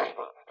pig.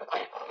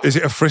 Is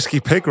it a frisky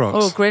pig, Rox?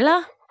 Or a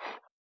griller?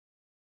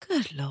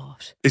 Good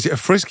Lord. Is it a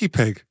frisky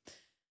pig?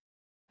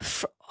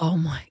 Oh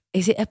my,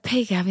 is it a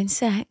pig having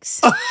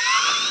sex?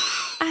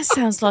 That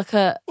sounds like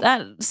why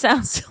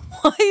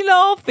are you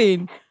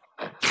laughing?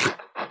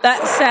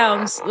 That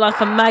sounds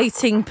like a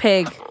mating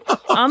pig.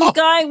 I'm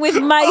going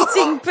with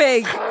mating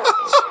pig.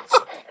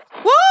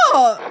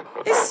 What?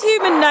 It's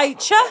human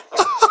nature.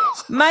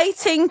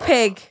 Mating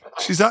pig.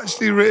 She's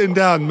actually written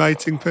down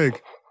mating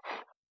pig.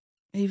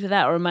 Either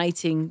that or a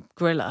mating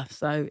gorilla.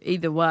 So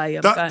either way,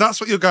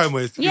 that's what you're going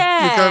with.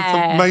 Yeah. You're going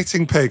for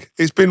mating pig.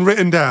 It's been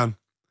written down.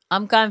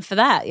 I'm going for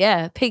that,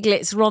 yeah.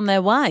 Piglets are on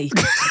their way.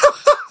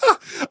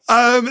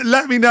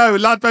 Let me know,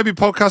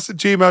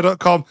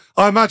 ladbabypodcast@gmail.com.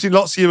 I imagine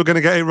lots of you are going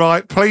to get it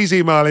right. Please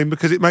email in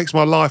because it makes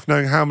my life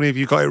knowing how many of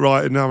you got it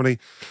right and how many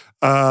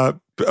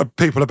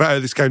people are better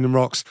at this game than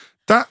rocks.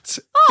 That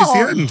is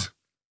the end.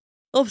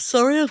 I'm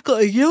sorry, I've got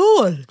a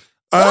yawn.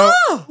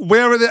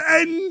 We're at the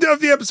end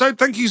of the episode.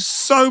 Thank you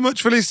so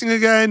much for listening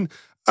again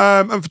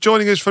and for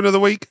joining us for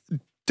another week.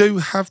 Do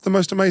have the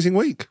most amazing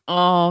week.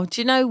 Oh,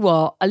 do you know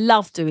what? I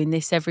love doing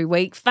this every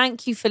week.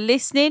 Thank you for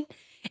listening.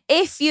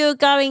 If you're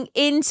going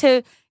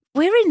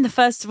we're in the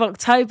 1st of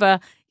October.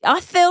 I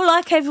feel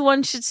like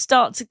everyone should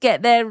start to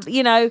get their,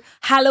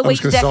 Halloween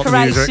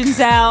decorations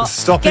out.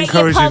 Stop get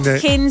encouraging your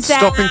pumpkins it.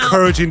 Stop out.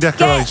 encouraging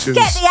decorations.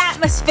 Get the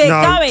atmosphere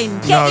going.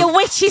 Get your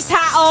witch's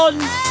hat on.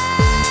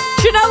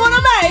 Do you know what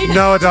I mean?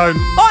 No, I don't.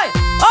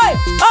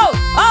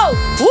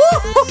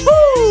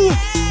 Woo-hoo-hoo.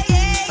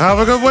 Have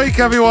a good week,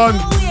 everyone.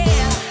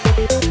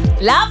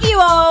 Love you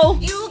all.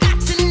 You got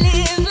to live.